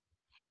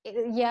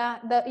 Yeah,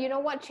 you know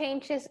what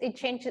changes? It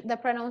changes, the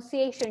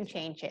pronunciation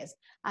changes.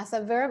 As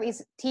a verb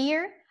is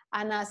tear,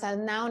 and as a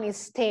noun is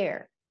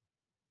stare.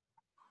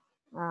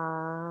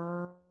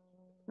 Oh.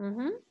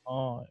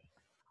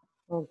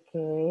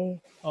 Okay.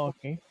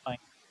 Okay, fine.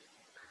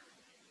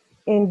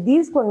 And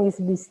this one is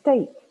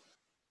mistake.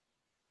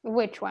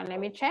 Which one? Let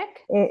me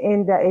check.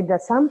 In the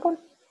sample,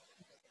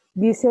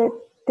 dice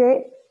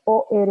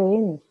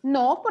T-O-R-N.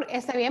 No,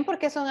 está bien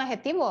porque es un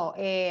adjetivo,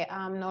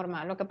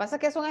 Norma. Lo que pasa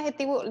es que es un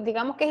adjetivo,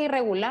 digamos que es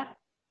irregular,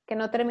 que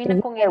no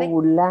termina con ed.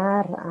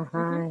 Irregular,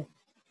 ajá.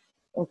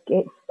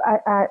 Okay,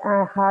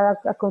 I had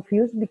a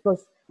confused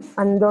because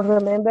I don't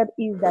remember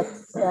if that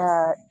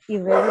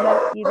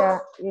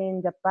irregular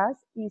in the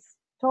past is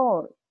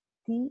torn,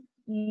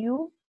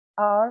 T-U-R-N.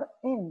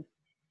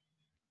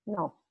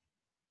 No.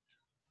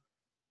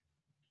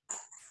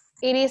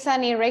 It is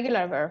an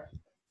irregular verb.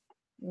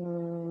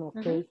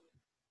 Okay.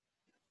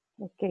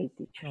 Okay,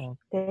 teacher.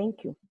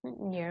 Thank you.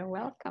 You're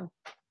welcome.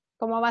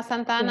 ¿Cómo va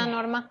Santa Ana,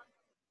 Norma?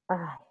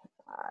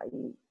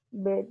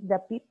 The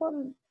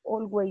people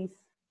always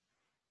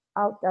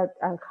out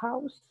at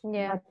house.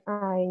 Yeah.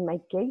 But in my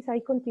case,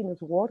 I continue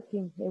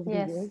working every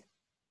day.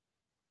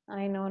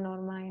 I know,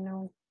 Norma, I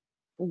know.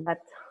 But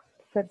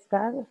first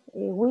God,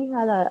 we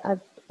had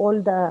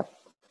all the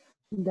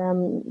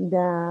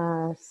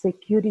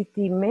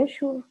security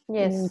measure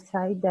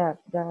inside the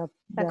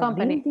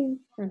company. building,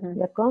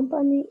 the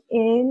company,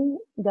 and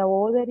the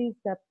other is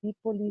the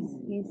people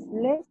is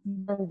less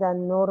than the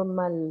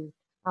normal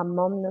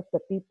amount of the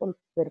people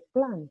per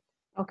plant.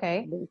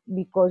 Okay.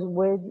 Because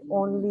we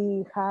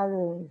only had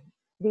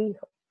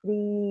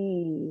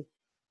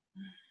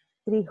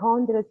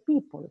 300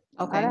 people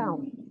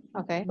around.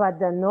 Okay. But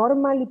the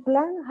normal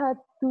plant had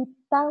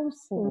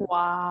 2,000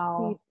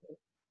 wow. people.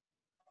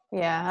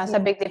 Yeah, that's a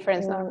big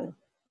difference.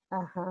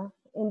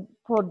 And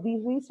for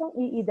this reason,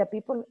 the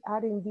people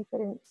are in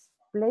different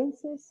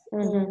places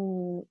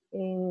and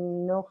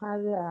no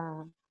have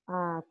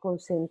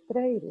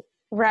concentrated.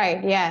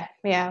 Right, yeah,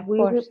 of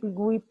course.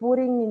 We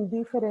putting in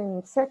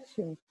different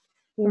sections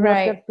in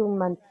Right. order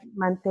to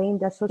maintain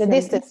the social The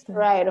distance,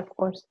 right, of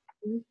course.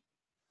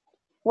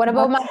 What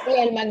about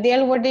Magdiel?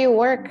 Magdiel, where do you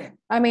work?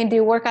 I mean, do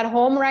you work at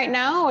home right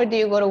now or do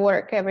you go to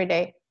work every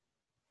day?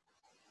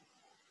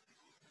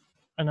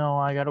 No,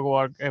 I gotta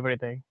work every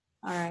day.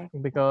 All right.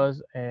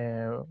 Because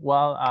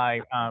well,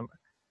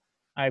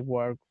 I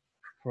work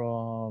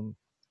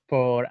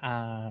for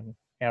an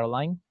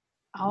airline.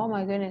 Oh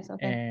my goodness.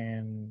 Okay.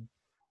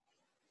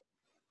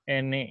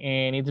 And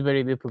it's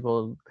very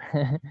difficult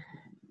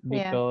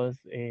because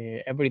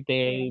every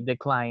day the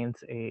client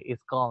is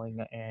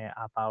calling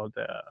about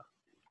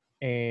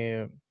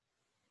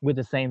with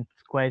the same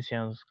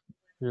questions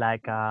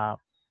like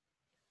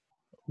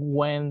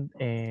when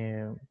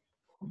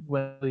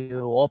do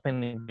you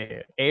open in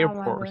the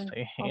airports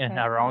and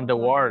around the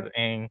world,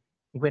 and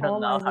we don't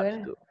know how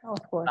to do.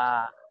 Of course.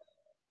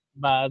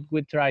 But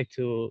we try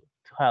to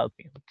help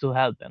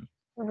them.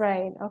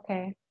 Right.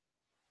 Okay.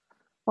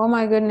 Oh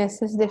my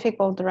goodness, it's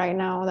difficult right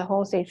now, the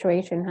whole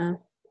situation, huh?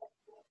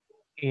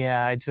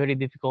 Yeah, it's very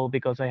difficult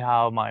because I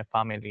have my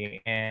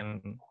family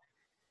and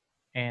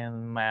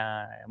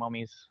my mom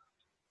is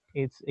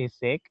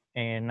sick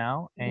and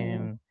now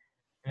and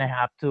I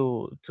have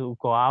to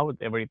go out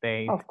every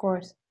day. Of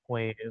course.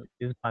 With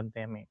this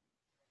pandemic.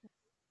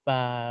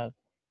 But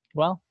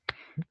well,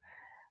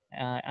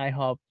 I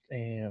hope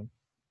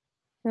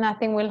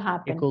nothing will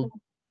happen. It could,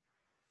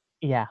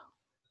 yeah.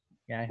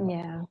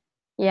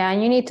 Yeah,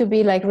 and you need to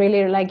be like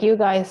really like you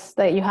guys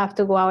that you have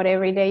to go out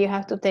every day. You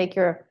have to take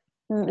your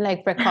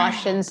like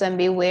precautions and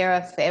be aware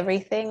of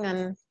everything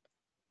and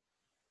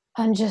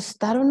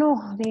just I don't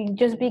know,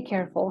 just be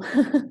careful.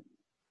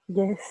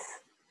 Yes.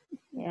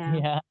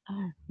 Yeah.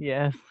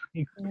 Yes.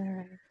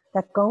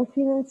 The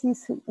confidence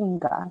is in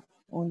God.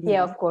 Only.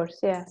 Yeah, of course.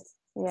 Yeah.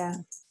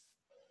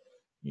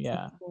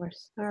 Yeah. Of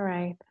course. All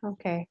right.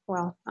 Okay.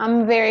 Well,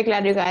 I'm very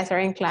glad you guys are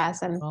in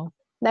class and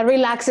that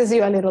relaxes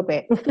you a little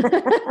bit.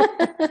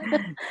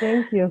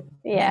 Thank you.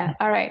 Yeah.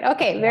 All right.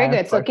 Okay. Very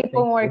good. So keep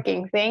on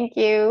working. Thank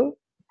you.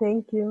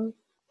 Thank you.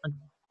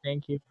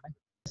 Thank you.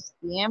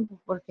 Tiempo,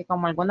 porque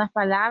como algunas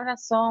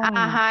palabras son.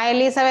 Hi,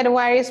 Elizabeth.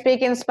 Why are you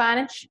speaking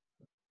Spanish?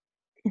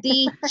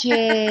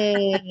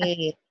 Teacher.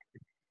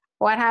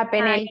 What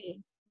happened? Hi.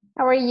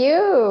 How are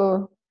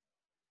you?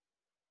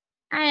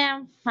 I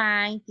am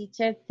fine,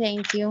 teacher.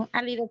 Thank you.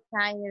 A little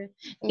tired.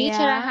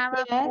 Teacher, I have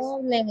a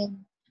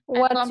problem.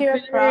 What's your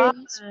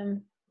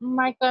problem?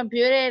 My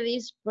computer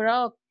is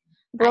broken.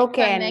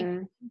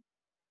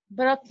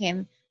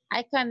 Broken.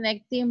 I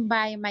connecting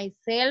by my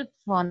cell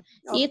phone.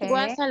 Okay. It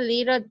was a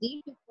little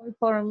difficult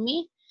for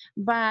me,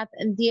 but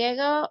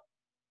Diego,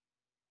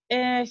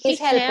 he's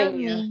helping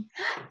me. you.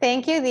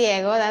 Thank you,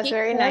 Diego. That's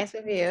very nice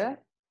of you.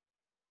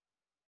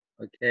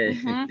 Okay,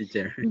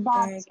 teacher.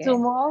 But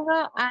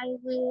tomorrow I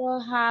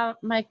will have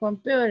my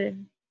computer.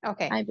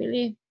 Okay. I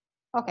believe.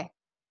 Okay.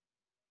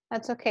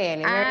 That's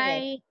okay,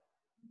 Ellie.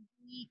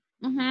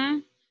 Very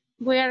good.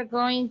 We are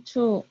going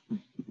to,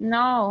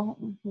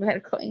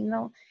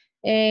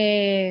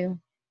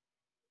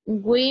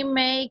 we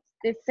make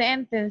the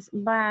sentence,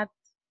 but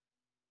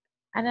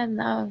I don't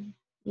know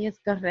if it's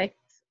correct.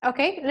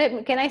 Okay.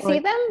 Can I see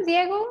them,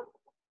 Diego?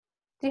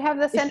 Do you have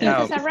the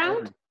sentences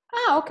around?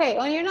 Oh, okay.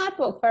 On your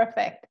notebook.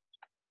 Perfect.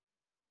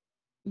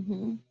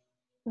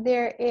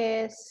 There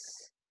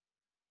is.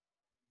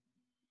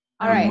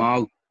 All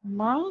right.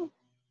 Mug.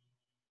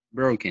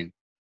 Broken.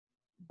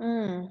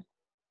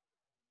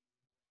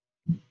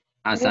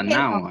 As a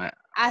noun.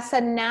 As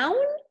a noun,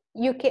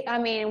 you can. I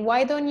mean,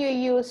 why don't you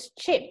use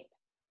chip?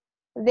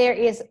 There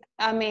is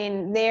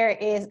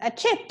a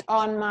chip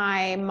on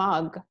my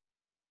mug.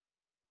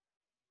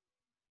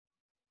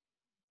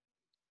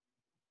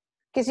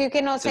 Because you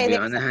cannot say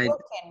there's a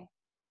broken.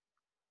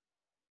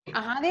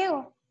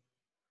 Diego.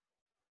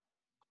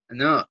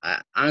 No,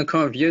 I'm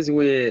confused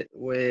with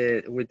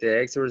the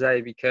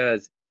exercise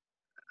because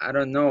I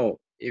don't know.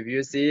 If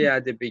you see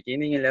at the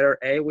beginning in letter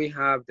A, we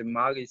have the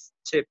mug is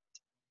chipped.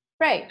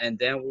 Right. And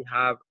then we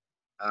have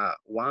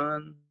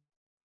one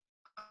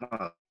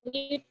mug.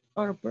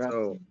 Or broken.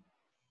 So,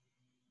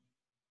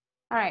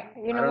 all right.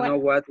 You know I don't know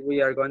what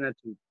we are gonna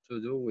to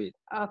do with.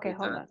 Okay,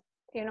 hold on.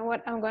 You know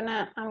what? I'm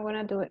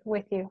gonna do it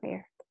with you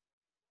here.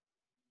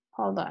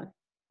 Hold on.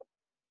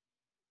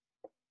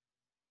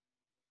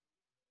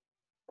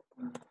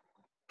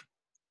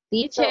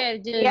 Teacher,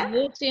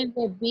 using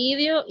the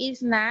video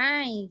is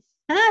nice.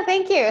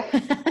 Thank you.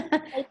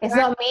 It's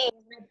not me.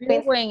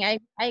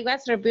 I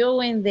was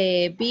reviewing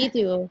the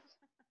video.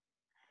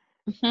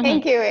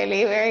 Thank you,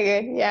 Eli. Very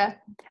good. Yeah.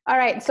 All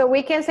right. So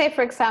we can say,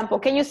 for example,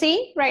 can you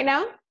see right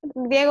now,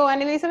 Diego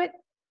and Elizabeth?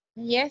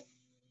 Yes.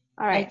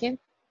 All right. I can.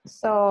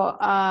 So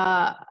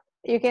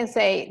you can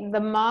say the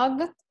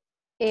mug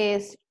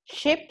is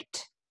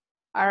chipped.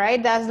 All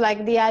right. That's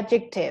like the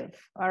adjective.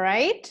 All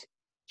right.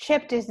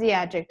 Chipped is the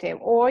adjective.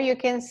 Or you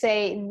can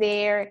say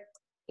there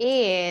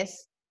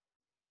is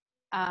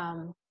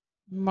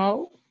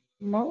no,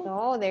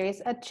 there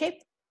is a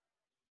chip.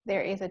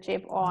 There is a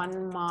chip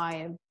on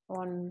my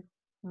on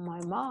my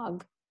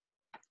mug.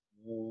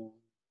 All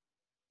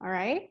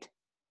right.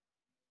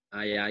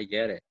 Yeah, I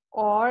get it.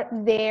 Or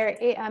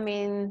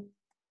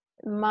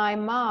my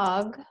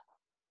mug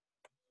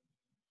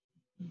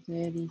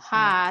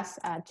has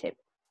a chip.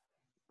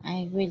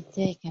 I will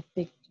take a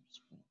picture.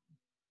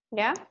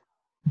 Yeah?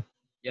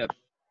 Yep.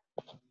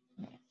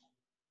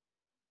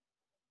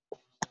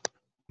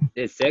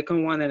 The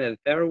second one and the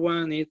third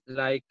one is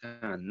like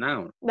a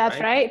noun. That's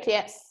right,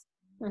 yes.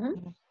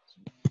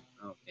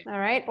 Okay. All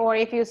right, or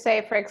if you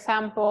say, for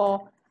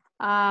example,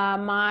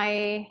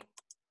 my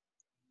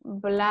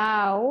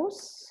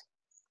blouse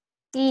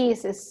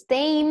is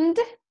stained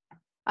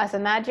as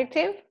an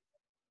adjective,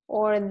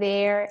 or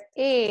there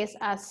is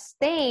a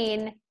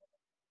stain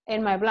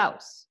in my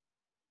blouse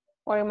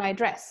or in my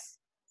dress.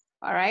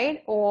 All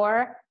right,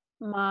 or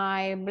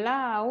my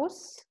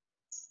blouse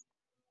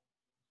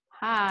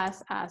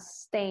has a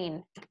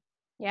stain.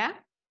 Yeah?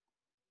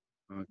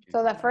 Okay.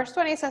 So the first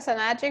one is as an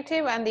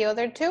adjective, and the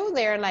other two,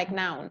 they're like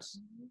nouns.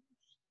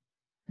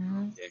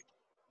 Okay.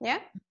 Yeah?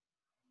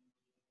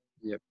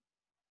 Yep.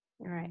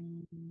 All right.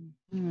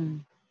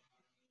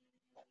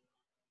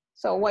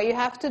 So what you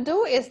have to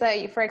do is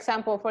that, for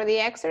example, for the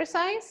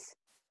exercise,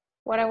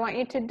 what I want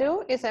you to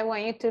do is I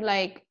want you to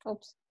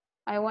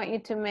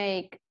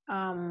make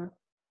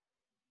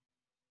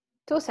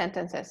 2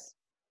 sentences.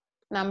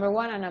 Number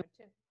 1 and number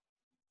 2.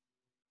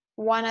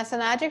 One as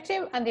an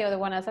adjective and the other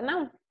one as a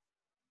noun.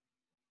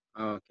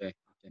 Okay.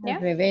 Yeah?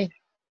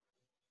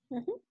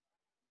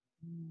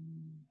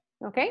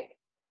 Okay?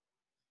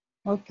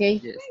 Okay.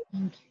 Yes.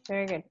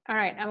 Very good. All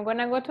right, I'm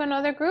gonna go to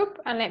another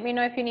group and let me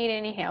know if you need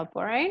any help,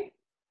 all right?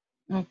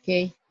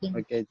 Okay.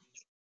 Okay.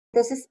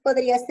 Entonces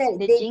podría ser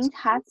The jeans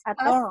has a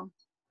torn.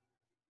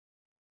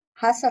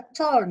 Has a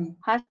torn.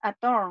 Has a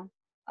torn.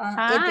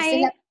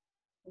 Hi.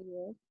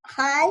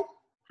 Hi.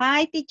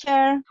 Hi,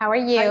 teacher. How are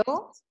you?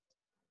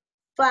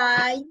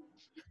 Fine.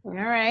 All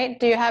right.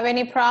 Do you have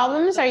any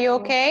problems? Are you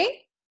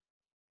okay?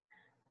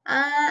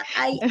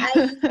 I'm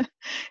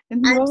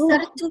No.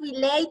 sorry to be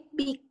late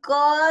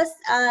because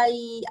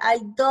I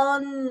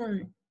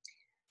don't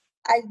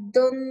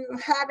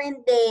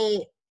having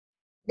the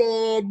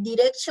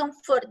direction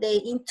for the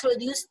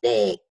introduce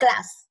the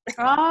class.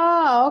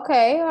 Oh,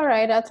 okay. All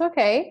right. That's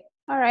okay.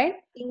 All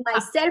right. In my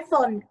cell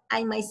phone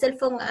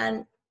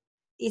and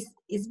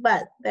is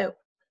bad though.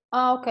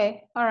 Oh,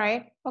 okay. All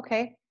right.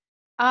 Okay.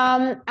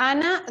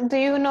 Anna, do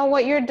you know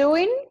what you're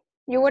doing?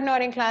 You were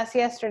not in class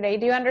yesterday.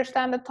 Do you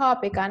understand the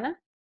topic, Anna?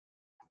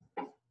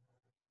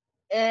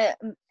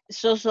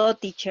 So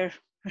teacher,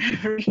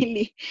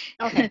 really.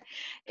 Okay.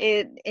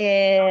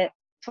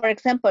 For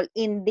example,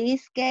 in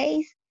this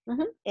case,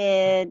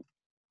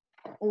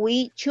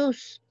 we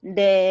choose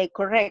the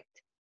correct.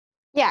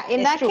 Yeah,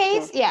 in that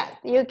case, yeah,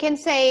 you can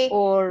say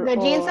the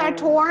jeans are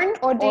torn,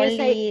 or do you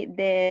say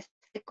the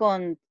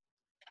second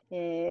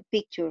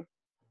picture?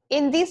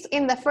 In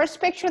the first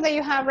picture that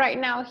you have right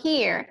now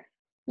here,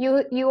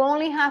 you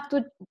only have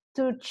to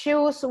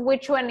choose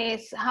which one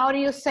is, how do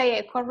you say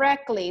it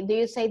correctly? Do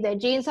you say the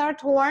jeans are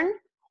torn,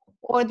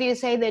 or do you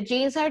say the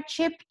jeans are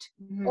chipped,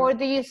 or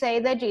do you say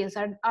the jeans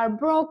are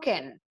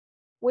broken?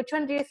 Which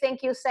one do you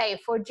think you say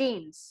for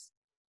jeans?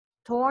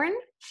 Torn,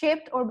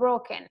 chipped, or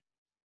broken?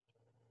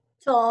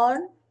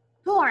 Torn.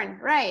 Torn,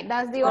 right.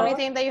 That's the only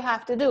thing that you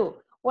have to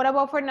do. What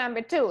about for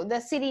number 2? The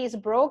CD is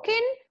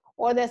broken,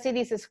 or the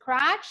CD is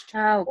scratched,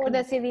 or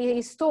the CD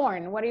is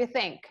torn? What do you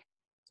think?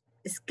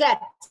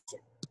 Scratched.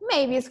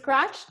 Maybe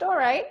scratched. All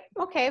right.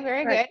 Okay,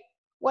 very good.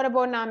 What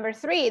about number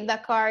 3? The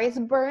car is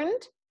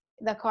burned,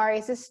 the car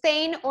is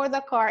stained, or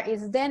the car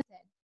is dented?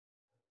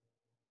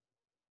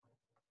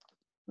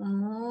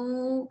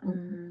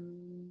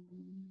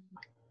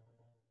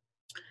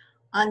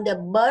 On the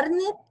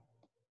burning,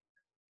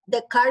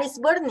 the car is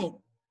burning.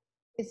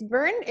 It's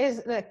burned?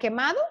 Is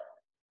quemado?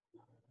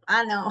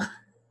 No.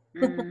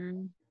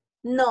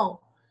 No.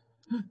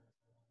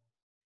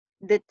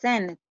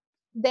 Dented.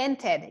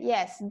 Dented,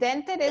 yes.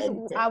 Dented is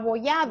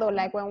abollado,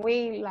 like when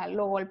we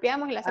lo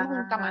golpeamos y le hacemos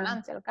un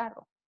camanance al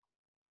carro.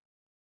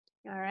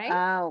 All right.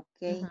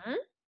 Okay.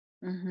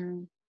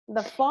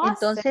 The faucet.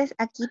 Entonces,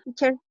 aquí,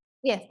 teacher,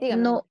 yes,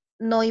 dígame.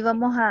 No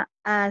íbamos a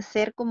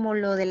hacer como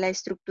lo de la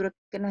estructura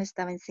que nos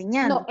estaba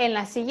enseñando. No, en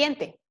la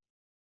siguiente.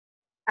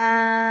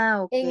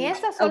 Ok. En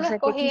esta solo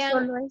escogían,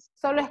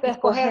 solo es que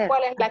escoger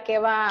cuál es la que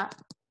va,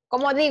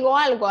 como digo,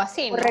 algo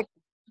así, ¿no? Correcto.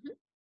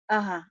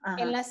 Ajá.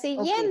 En la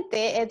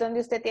siguiente es donde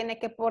usted tiene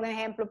que, por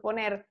ejemplo,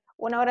 poner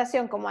una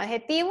oración como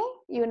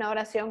adjetivo y una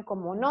oración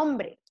como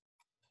nombre.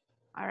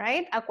 All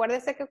right.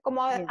 Acuérdese que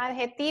como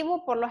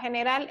adjetivo, por lo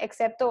general,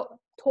 excepto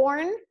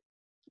torn,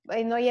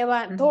 no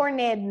lleva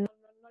torned, no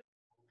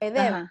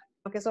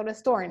porque solo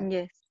es torn.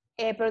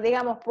 Pero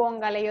digamos,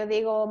 póngale, yo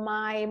digo,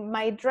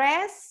 my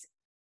dress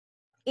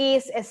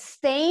is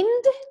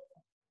stained,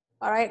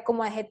 all right,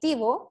 como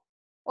adjetivo,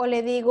 o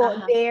le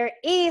digo, there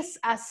is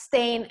a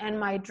stain in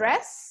my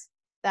dress,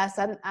 that's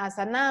as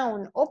a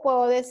noun, o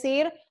puedo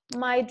decir,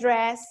 my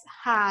dress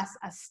has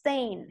a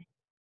stain.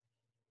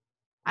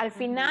 Al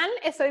final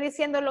estoy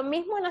diciendo lo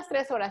mismo en las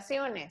 3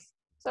 oraciones,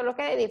 solo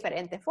que de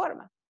diferente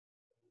forma.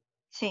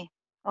 Sí,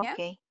 ok.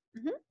 Yeah?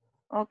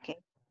 Ok,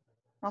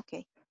 ok.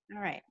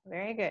 All right,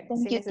 very good. Thank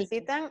Si you,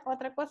 necesitan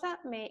otra cosa,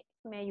 me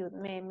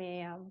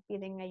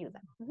piden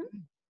ayuda.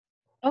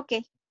 Ok,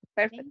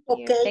 perfect.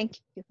 Okay. Thank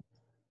you.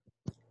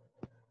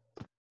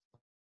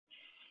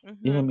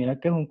 Hijo, mira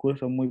que es un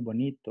curso muy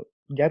bonito.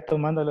 Ya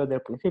tomándolo desde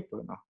el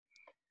principio, ¿no?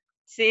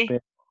 Sí.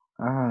 Pero,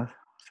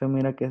 se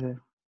mira que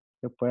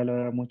se puede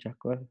lograr muchas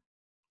cosas.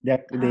 De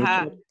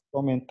Ajá. hecho,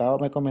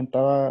 me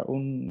comentaba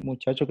un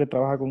muchacho que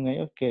trabaja con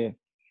ellos que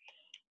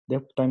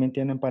también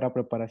tienen para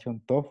preparación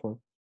TOEFL.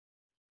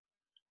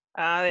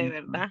 Ah, de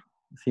verdad.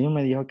 Sí,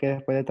 me dijo que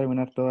después de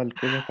terminar todo el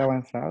curso está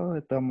avanzado,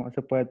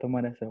 se puede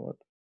tomar ese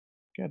voto.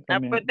 Que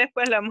también... Pues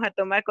después lo vamos a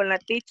tomar con la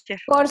teacher.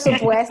 Por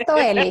supuesto,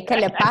 Eli, ¿qué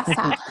le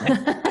pasa?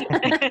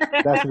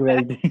 That's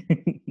great.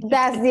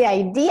 That's the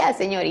idea,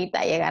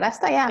 señorita, llegar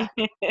hasta allá.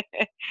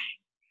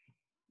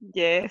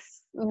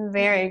 Yes.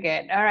 Very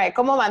good. All right,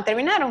 ¿cómo van?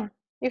 ¿Terminaron?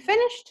 You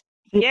finished?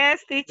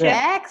 Yes, teacher.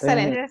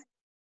 Excellent. Yes.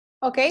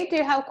 Okay, do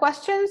you have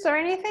questions or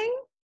anything?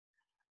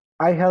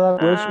 I had a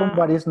question,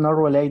 but it's not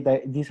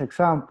related this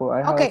example.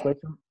 I have a Okay.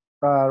 question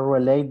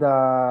relate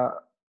the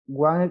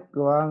one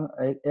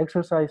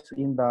exercise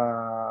in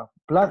the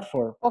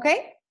platform.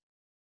 Okay.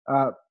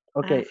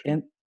 Okay,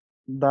 and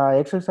the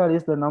exercise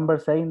is the number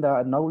saying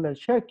the knowledge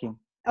checking.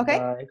 Okay.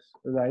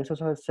 The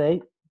exercise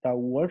say the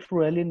words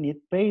really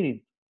need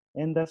pairing,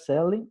 and the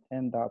selling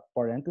and the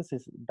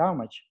parenthesis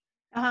damage.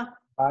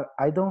 But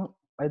I don't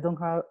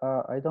have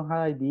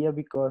idea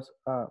because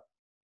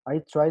I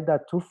tried the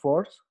two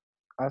force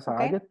as an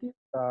adjective.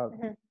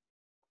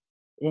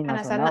 And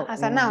as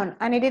a noun,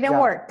 and it didn't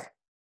work.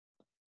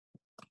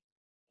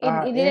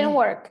 It didn't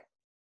work.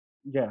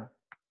 Yeah.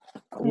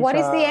 What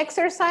is the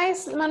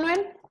exercise,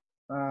 Manuel?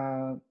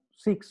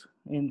 6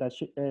 in the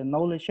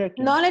knowledge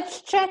checking.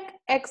 Knowledge check.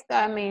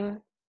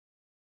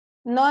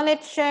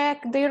 Knowledge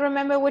check. Do you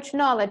remember which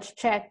knowledge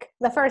check?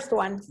 The first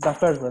one. The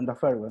first one.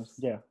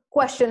 Yeah.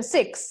 Question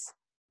 6.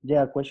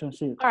 Yeah, question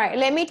 6. All right,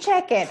 let me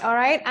check it. All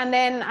right, and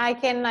then I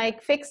can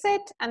like fix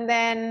it, and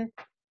then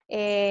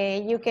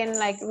you can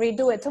like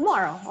redo it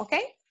tomorrow.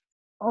 Okay.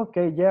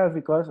 Okay. Yeah,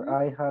 because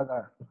I had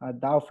a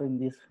doubt in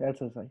this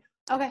exercise.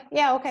 Okay.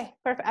 Yeah. Okay.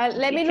 Perfect.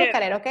 Let me look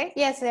at it. Okay.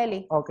 Yes,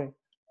 Ellie. Okay.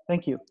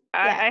 Thank you.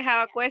 I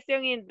have a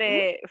question in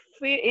the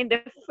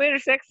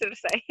first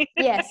exercise.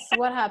 Yes.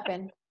 What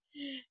happened?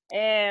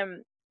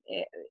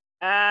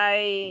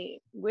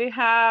 We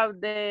have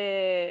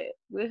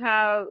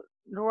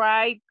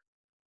write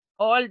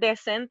all the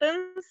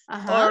sentence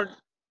or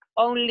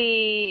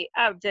only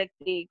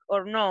adjective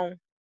or no.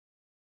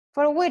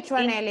 For which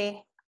one,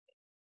 Ellie?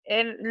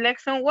 In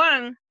lesson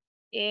 1,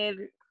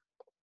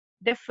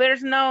 the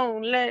first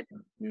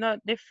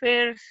the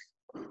first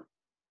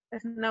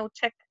no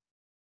check.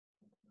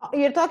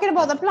 You're talking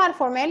about the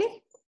platform,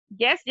 Ellie?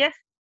 Yes.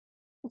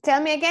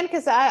 Tell me again,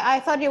 because I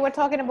thought you were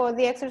talking about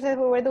the exercise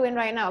we were doing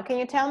right now. Can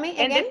you tell me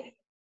again?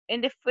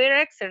 In the first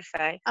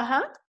exercise,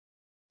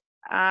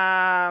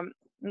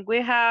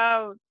 we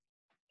have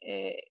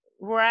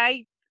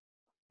write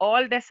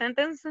all the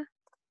sentence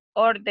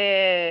or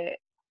the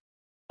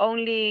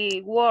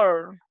only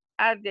word,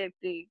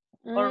 adjective,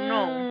 or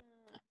no.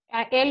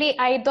 Ellie,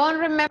 I don't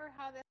remember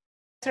how the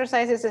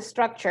exercise is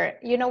structured.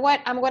 You know what?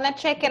 I'm going to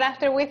check it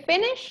after we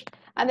finish,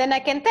 and then I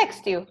can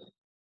text you.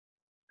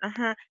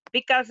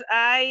 Because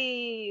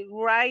I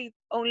write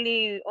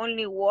only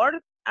word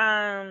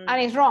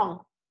and it's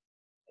wrong.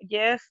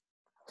 Yes.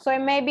 So it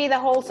may be the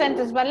whole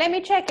sentence, but let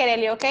me check it,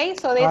 Ellie, okay?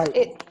 So this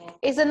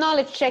is a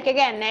knowledge check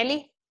again,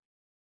 Ellie?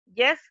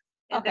 Yes,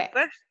 okay. The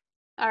first.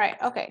 All right,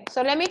 okay.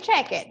 So let me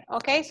check it,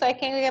 okay? So I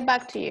can get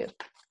back to you.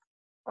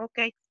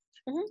 Okay.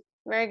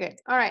 Very good.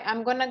 All right,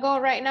 I'm gonna go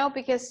right now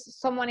because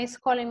someone is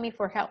calling me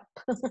for help.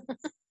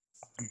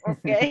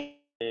 Okay.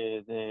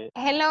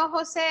 Hello,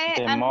 Jose.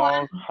 The and mug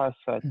Juan. has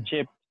a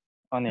chip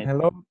on it.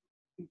 Hello.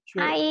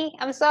 Hi,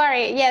 I'm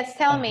sorry. Yes,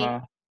 tell me.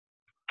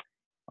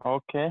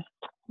 Okay.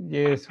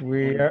 Yes,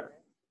 we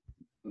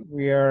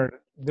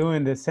are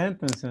doing the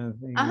sentences.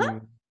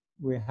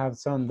 We have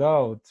some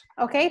doubts.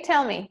 Okay,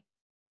 tell me.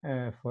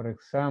 For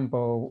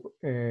example,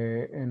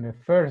 in the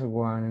first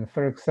one,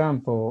 for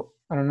example,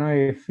 I don't know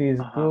if it's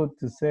good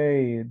to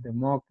say the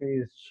mug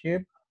is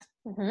shipped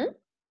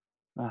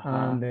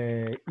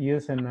and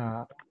using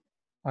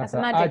as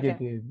an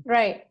adjective.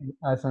 Right.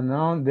 As a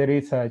noun, there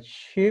is a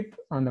ship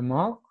on the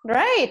mug.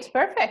 Right,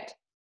 perfect.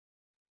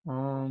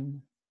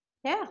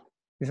 Yeah.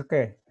 It's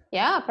okay.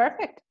 Yeah,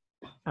 perfect.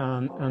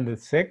 And the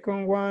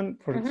second one,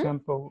 for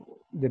example,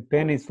 the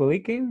pen is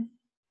leaking.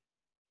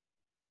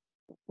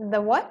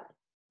 The what?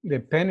 The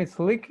pen is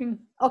leaking.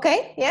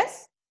 Okay,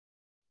 yes.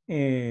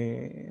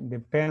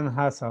 The pen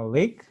has a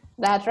leak.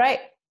 That's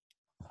right.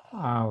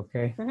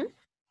 Okay.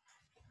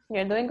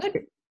 You're doing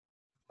good.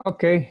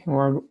 Okay,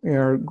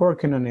 we're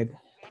working on it.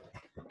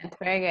 That's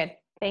very good.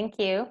 Thank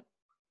you.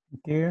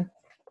 Thank you.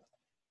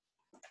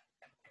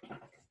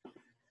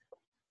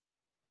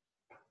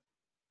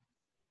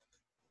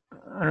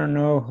 I don't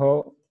know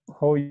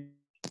how you...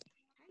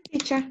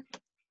 Teacher.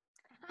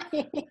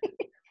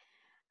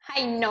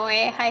 Hi,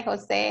 Noe. Hi,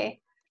 Jose.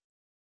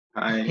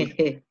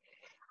 Hi.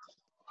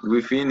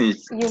 We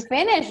finished. You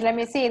finished. Let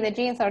me see. The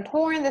jeans are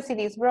torn. The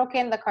CD is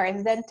broken. The car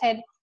is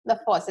dented. The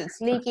faucet's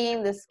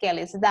leaking. The scale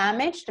is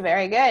damaged.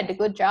 Very good.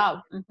 Good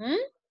job.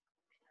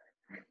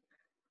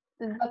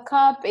 The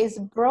cup is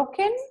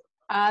broken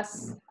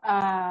as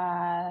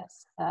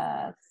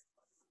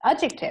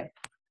adjective.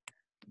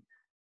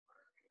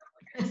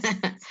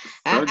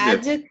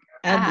 Adjective.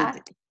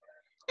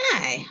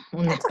 Ay,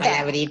 unas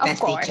palabritas,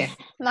 teacher.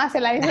 No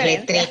hace la Las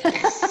diferencia.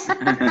 letritas.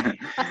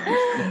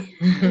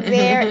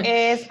 There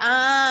is,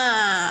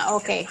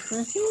 okay.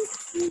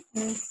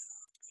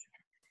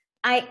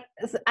 Ahí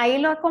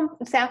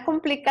se ha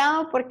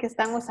complicado porque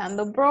están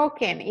usando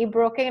broken y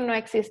broken no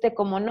existe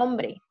como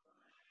nombre.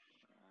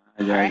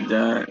 Ya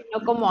No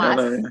como ya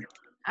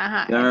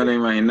as. me lo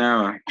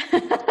imaginaba.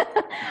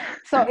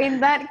 So in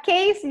that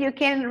case, you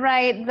can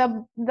write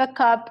the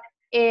cup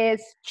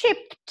is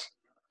chipped.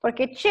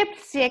 Porque chip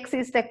sí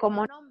existe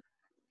como nombre.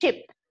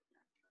 Chip.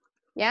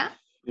 ¿Ya?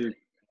 Sí.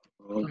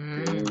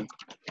 Okay.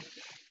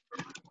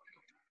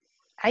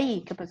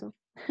 Ay, ¿qué pasó?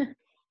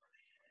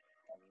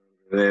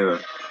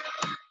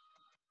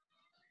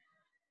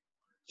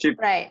 Chip.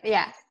 Right,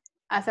 yeah.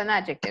 As an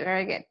adjective,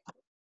 very good.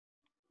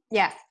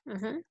 Yeah.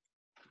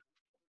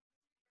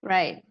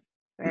 Right,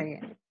 very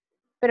good.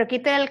 Pero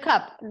quite el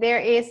cup. There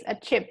is a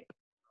chip.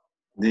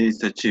 There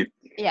is a chip.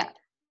 Yeah.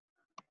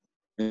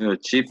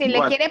 Chip Si le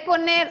quiere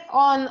poner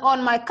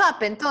on my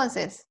cup,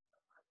 entonces.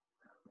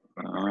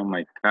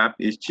 My cup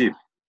is chip.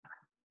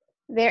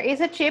 There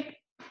is a chip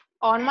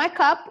on my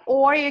cup,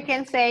 or you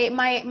can say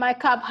my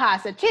cup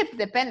has a chip,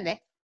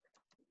 depende.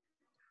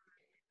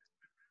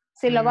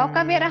 Si lo va a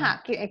cambiar,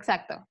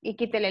 exacto. Y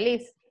quítele el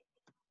is.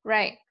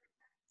 Right.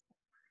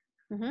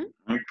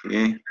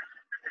 Okay.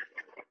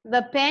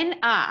 The pen,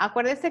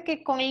 acuérdese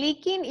que con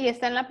leaking y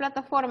está en la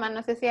plataforma,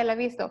 no sé si ya lo ha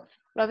visto,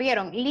 lo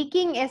vieron.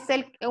 Leaking es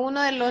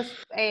uno de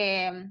los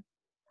que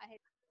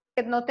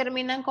no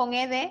terminan con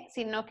ed,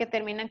 sino que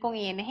terminan con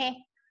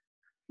ing.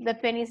 The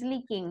pen is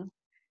leaking.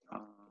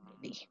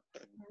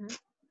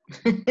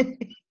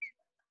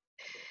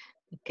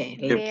 Okay,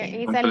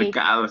 qué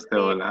complicado este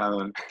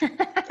volado. No,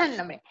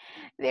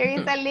 there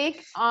is a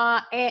leak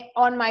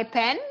on my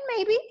pen,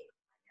 maybe.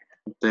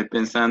 Estoy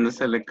pensando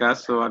hacerle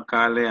caso a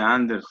Cale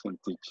Anderson,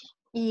 teacher.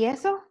 ¿Y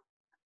eso?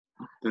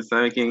 ¿Usted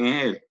sabe quién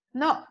es él?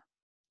 No.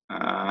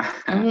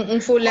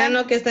 Un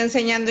fulano que está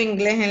enseñando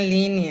inglés en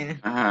línea.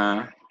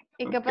 Ajá.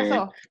 ¿Y qué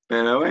pasó?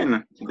 Pero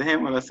bueno,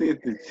 dejémoslo así,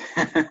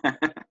 teacher.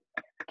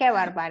 Qué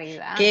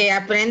barbaridad. Que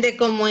aprende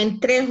como en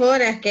 3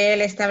 horas que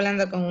él está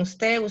hablando con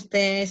usted.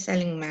 Usted es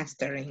el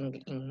master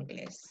en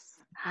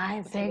inglés.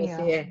 ¿En serio?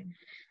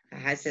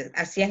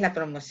 Así es la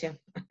promoción.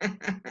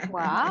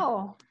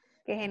 Wow,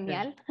 qué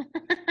genial.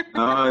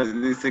 No,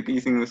 dice que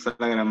sin usar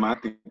la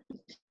gramática.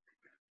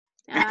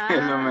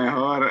 Es lo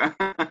mejor.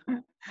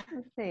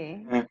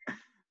 Sí.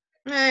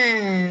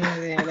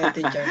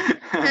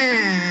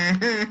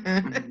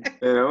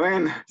 Pero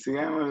bueno,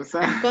 sigamos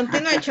usando.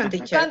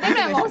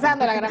 Continuemos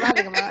usando la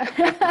gramática.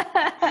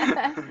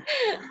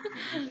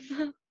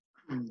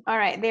 All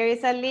right, there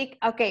is a leak.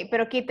 Ok,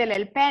 pero quítele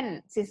el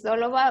pen. Si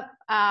solo va,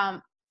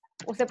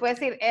 usted puede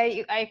decir,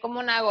 hay como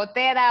una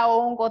gotera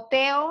o un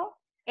goteo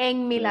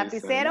en mi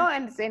lapicero,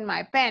 en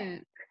my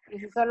pen. Y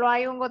si solo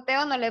hay un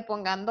goteo, no le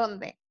pongan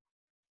dónde.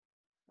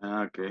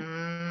 Ok.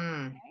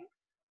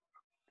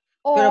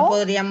 Pero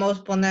podríamos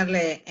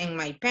ponerle en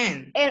my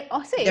pen.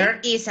 Sí.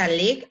 There is a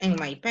leak in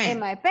my pen. En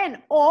my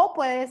pen. O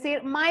puede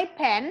decir, my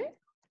pen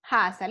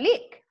has a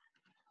leak.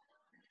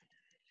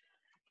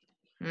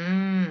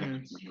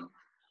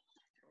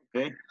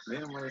 Ok,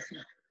 déjame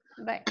decir.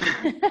 Bye.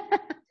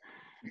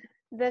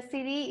 The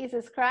CD is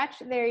a scratch.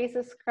 There is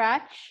a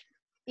scratch.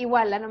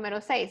 Igual, la número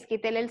 6.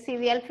 Quítele el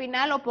CD al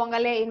final o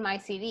póngale in my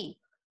CD.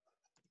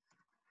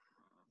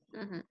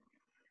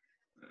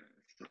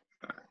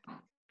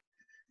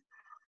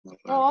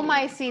 O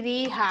my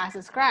CD has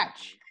a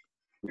scratch.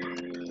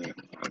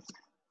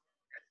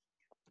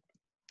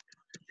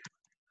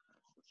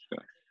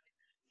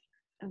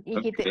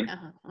 Y quite,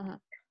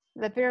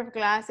 The pair of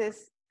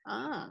glasses.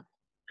 The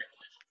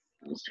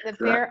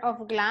pair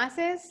of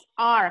glasses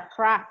are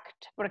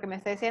cracked. Porque me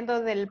está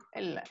diciendo the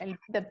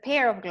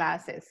pair of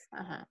glasses.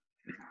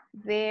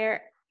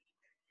 There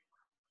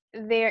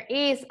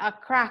is a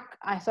crack.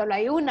 Solo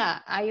hay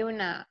una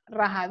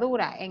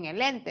rajadura en el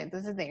lente.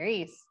 Entonces, there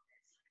is.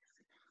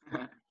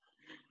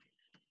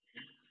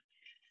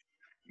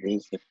 There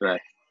is a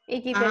crack.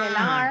 Y quítele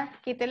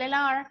el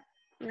R.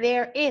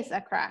 There is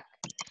a crack.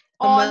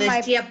 Como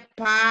decía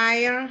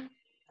pair.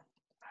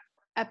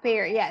 A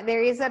pair, yeah.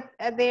 There is a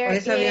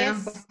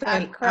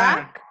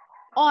crack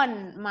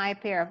on my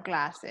pair of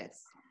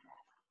glasses.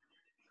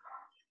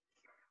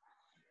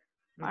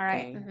 All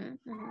right.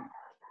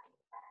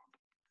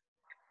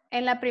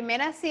 En la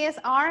primera sí es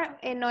R,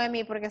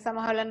 Noemi, porque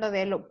estamos hablando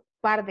de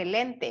par de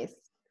lentes.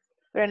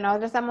 Pero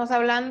nosotros estamos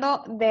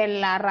hablando de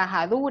la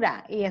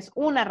rajadura y es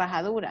una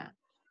rajadura.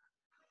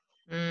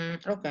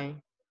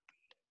 Okay.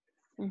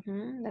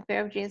 The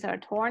pair of jeans are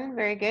torn.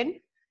 Very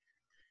good.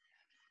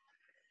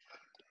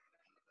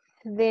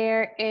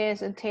 There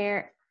is a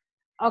tear.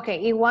 Ok,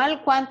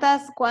 igual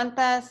cuántas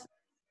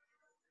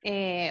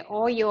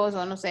hoyos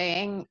o no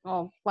sé,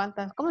 o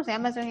cuántas, ¿cómo se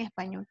llama eso en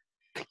español?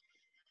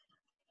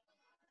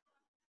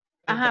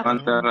 Ajá.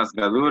 ¿Cuántas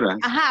rasgaduras?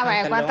 Ajá,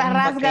 vaya, ¿cuántas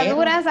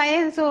rasgaduras hay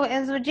en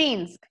su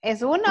jeans?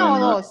 ¿Es una o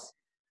dos?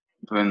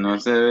 Pues no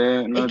se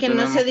ve, no es que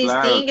no se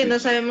distingue, claro, no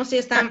sabemos si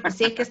es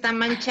que está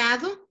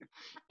manchado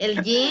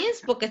el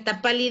jeans porque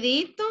está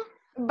palidito.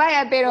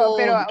 Vaya, pero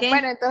 ¿qué?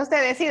 bueno, entonces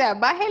usted decida,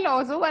 bájelo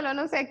o súbalo,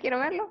 no sé, quiero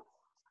verlo.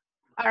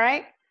 All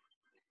right.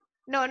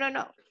 No.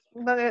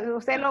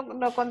 Usted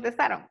lo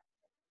contestaron.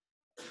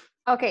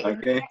 Ok.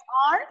 There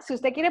are, si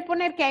usted quiere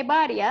poner que hay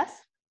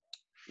varias,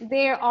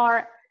 there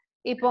are,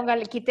 y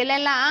póngale, quítele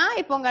la A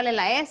y póngale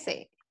la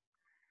S.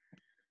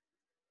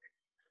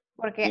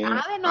 Porque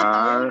A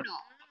denota uno.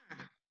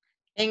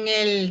 En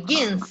el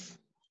jeans.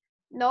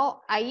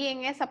 No, ahí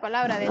en esa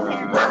palabra de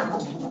tear.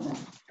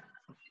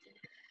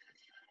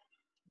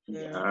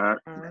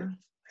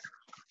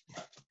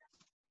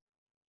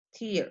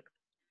 Tear.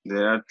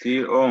 There are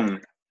tear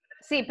on.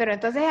 Sí, pero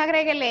entonces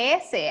agréguele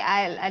S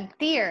al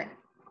tear,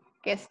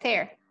 que es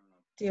tear.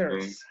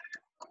 Tears.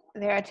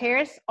 There are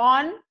tears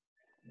on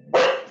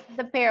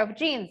the pair of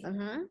jeans.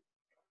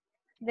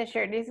 The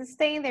shirt is a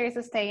stain. There is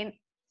a stain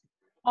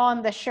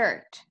on the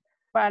shirt.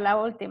 Para la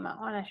última,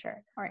 on a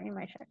shirt or in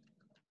my shirt.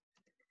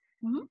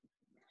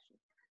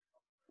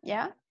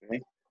 Yeah.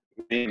 Okay.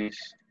 Finish.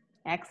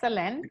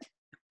 Excellent.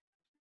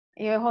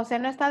 Y José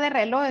no está de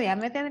reloj, ya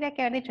me tendría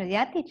que haber dicho,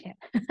 ya, teacher.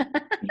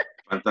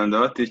 Faltan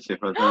dos, teacher,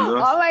 faltan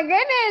dos. Oh my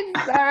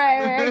goodness. All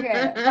right, very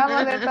good.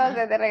 Vamos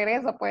entonces de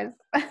regreso, pues.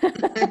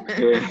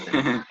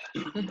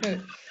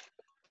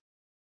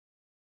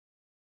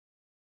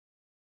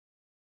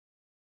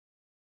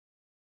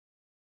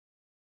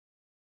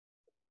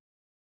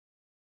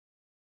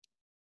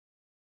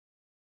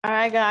 All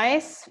right,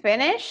 guys,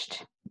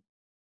 finished?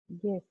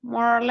 Yes.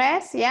 More or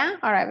less, yeah?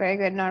 All right, very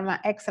good, Norma.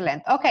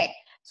 Excellent. Okay,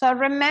 so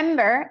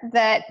remember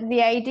that the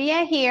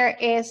idea here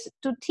is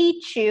to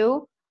teach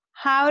you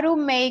how to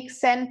make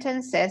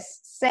sentences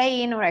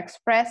saying or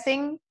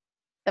expressing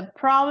the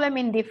problem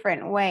in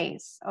different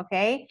ways,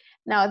 okay?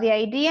 Now, the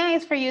idea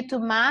is for you to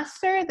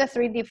master the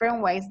 3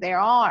 different ways there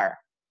are,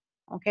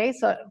 okay?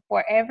 So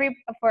for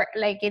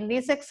like in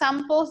these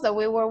examples that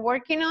we were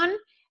working on,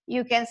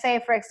 you can say,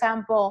 for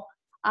example,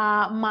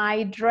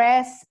 my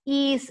dress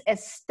is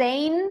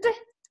stained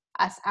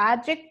as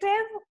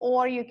adjective,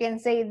 or you can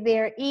say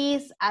there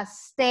is a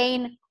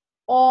stain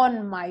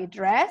on my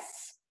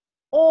dress,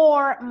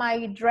 or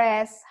my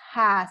dress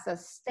has a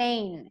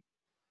stain.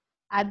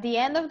 At the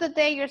end of the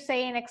day, you're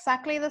saying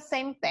exactly the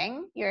same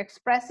thing. You're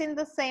expressing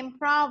the same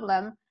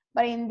problem,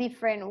 but in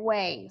different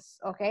ways,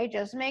 okay?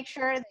 Just make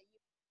sure that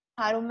you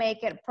know how to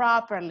make it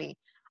properly.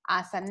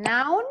 As a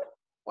noun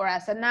or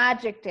as an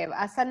adjective.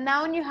 As a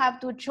noun, you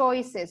have 2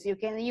 choices. You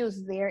can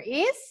use there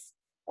is,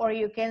 or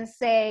you can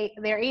say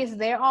there is,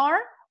 there are,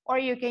 or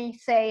you can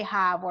say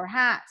have or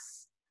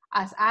has.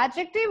 As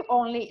adjective,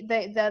 only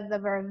the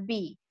verb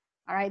be.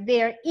 All right,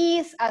 there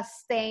is a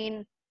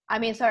stain.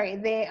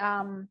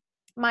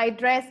 My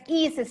dress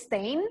is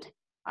stained.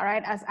 All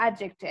right, as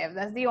adjective.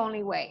 That's the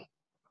only way.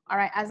 All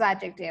right, as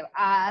adjective.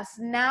 As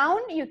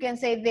noun, you can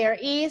say there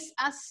is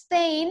a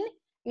stain.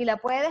 Y la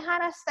puede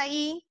dejar hasta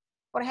ahí.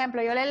 Por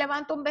ejemplo, yo le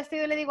levanto un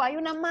vestido y le digo, hay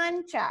una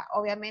mancha.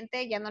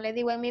 Obviamente, ya no le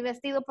digo en mi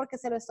vestido porque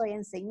se lo estoy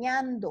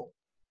enseñando.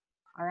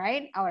 All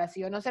right. Ahora,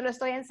 si yo no se lo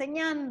estoy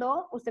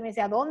enseñando, usted me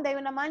dice, ¿a dónde hay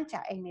una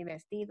mancha? En mi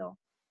vestido.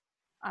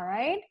 All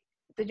right.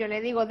 Entonces yo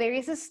le digo, there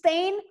is a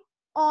stain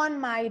on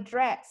my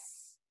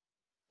dress.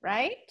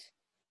 Right.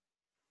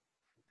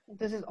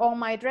 Entonces, on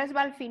my dress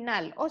va al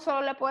final. O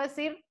solo le puedo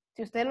decir,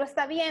 si usted lo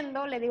está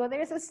viendo, le digo,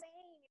 there is a stain.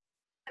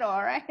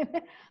 All right.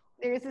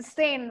 There is a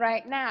stain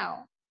right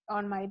now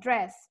on my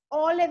dress.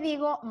 O le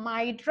digo,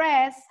 my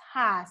dress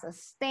has a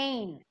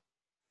stain.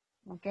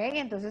 Ok,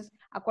 entonces,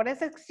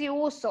 acuérdense que si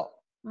uso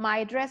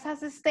my dress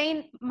has a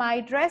stain,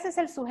 my dress es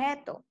el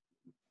sujeto.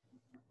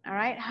 All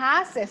right,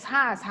 has es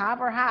has, have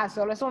or has,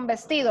 solo es un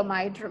vestido.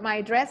 My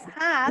dress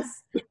has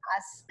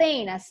a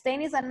stain. A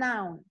stain is a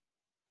noun.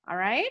 All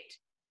right.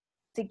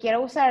 Si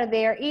quiero usar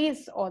there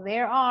is o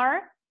there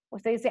are,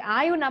 usted dice,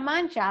 hay una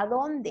mancha, ¿a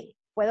dónde?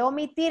 Puede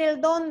omitir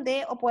el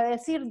dónde o puede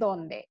decir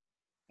dónde.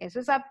 Eso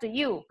es up to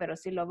you, pero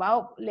si le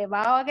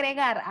va a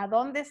agregar a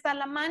dónde está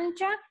la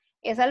mancha,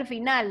 es al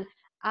final.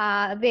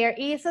 There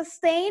is a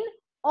stain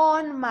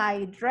on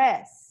my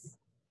dress.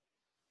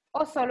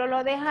 O solo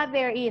lo deja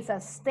there is a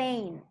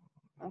stain.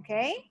 ¿Ok?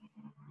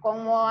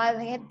 Como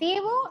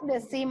adjetivo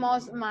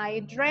decimos my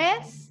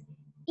dress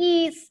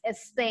is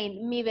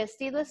stained. Mi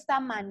vestido está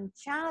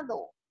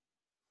manchado.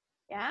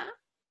 ¿Ya?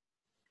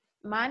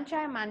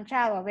 Mancha y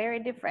manchado, very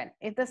different.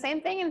 It's the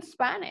same thing in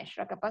Spanish.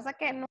 Lo que pasa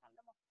que no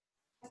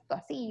visto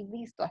así,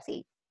 visto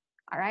así.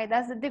 All right,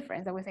 that's the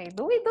difference that we say.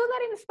 Do we do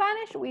that in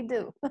Spanish? We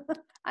do.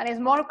 And it's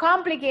more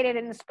complicated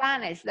in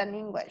Spanish than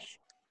English.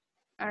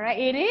 All right,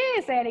 it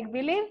is, Eric,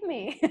 believe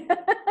me.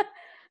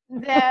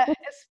 The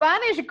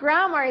Spanish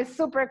grammar is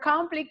super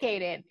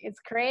complicated. It's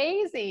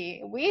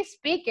crazy. We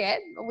speak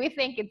it, we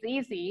think it's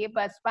easy,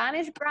 but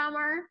Spanish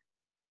grammar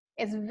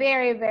is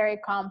very, very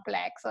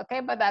complex,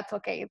 okay? But that's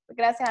okay.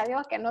 Gracias a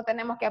Dios que no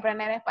tenemos que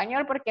aprender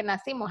español porque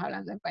nacimos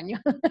hablando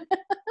español.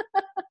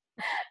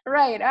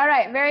 Right, all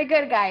right, very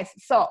good, guys.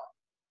 So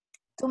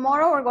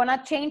tomorrow we're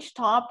gonna change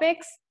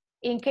topics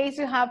in case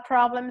you have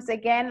problems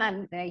again,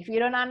 and if you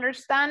don't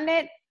understand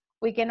it,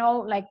 we can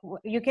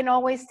you can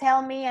always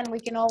tell me and we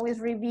can always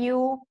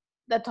review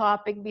the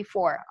topic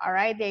before, all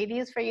right? The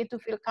idea is for you to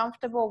feel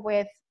comfortable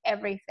with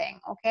everything,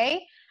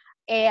 okay?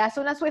 As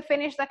soon as we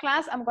finish the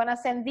class, I'm gonna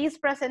send this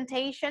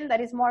presentation that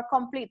is more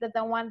complete than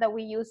the one that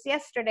we used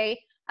yesterday.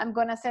 I'm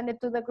gonna send it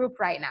to the group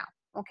right now,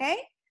 okay?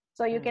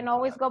 So you can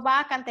always go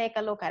back and take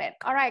a look at it.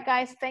 All right,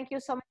 guys, thank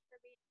you so much for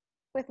being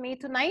with me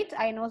tonight.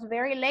 I know it's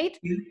very late.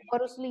 Go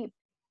to sleep,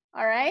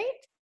 all right?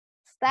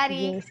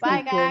 Study. Yes,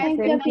 Bye, guys.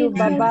 Thank you.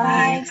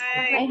 Bye-bye.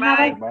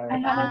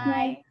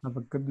 Have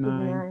a good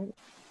night.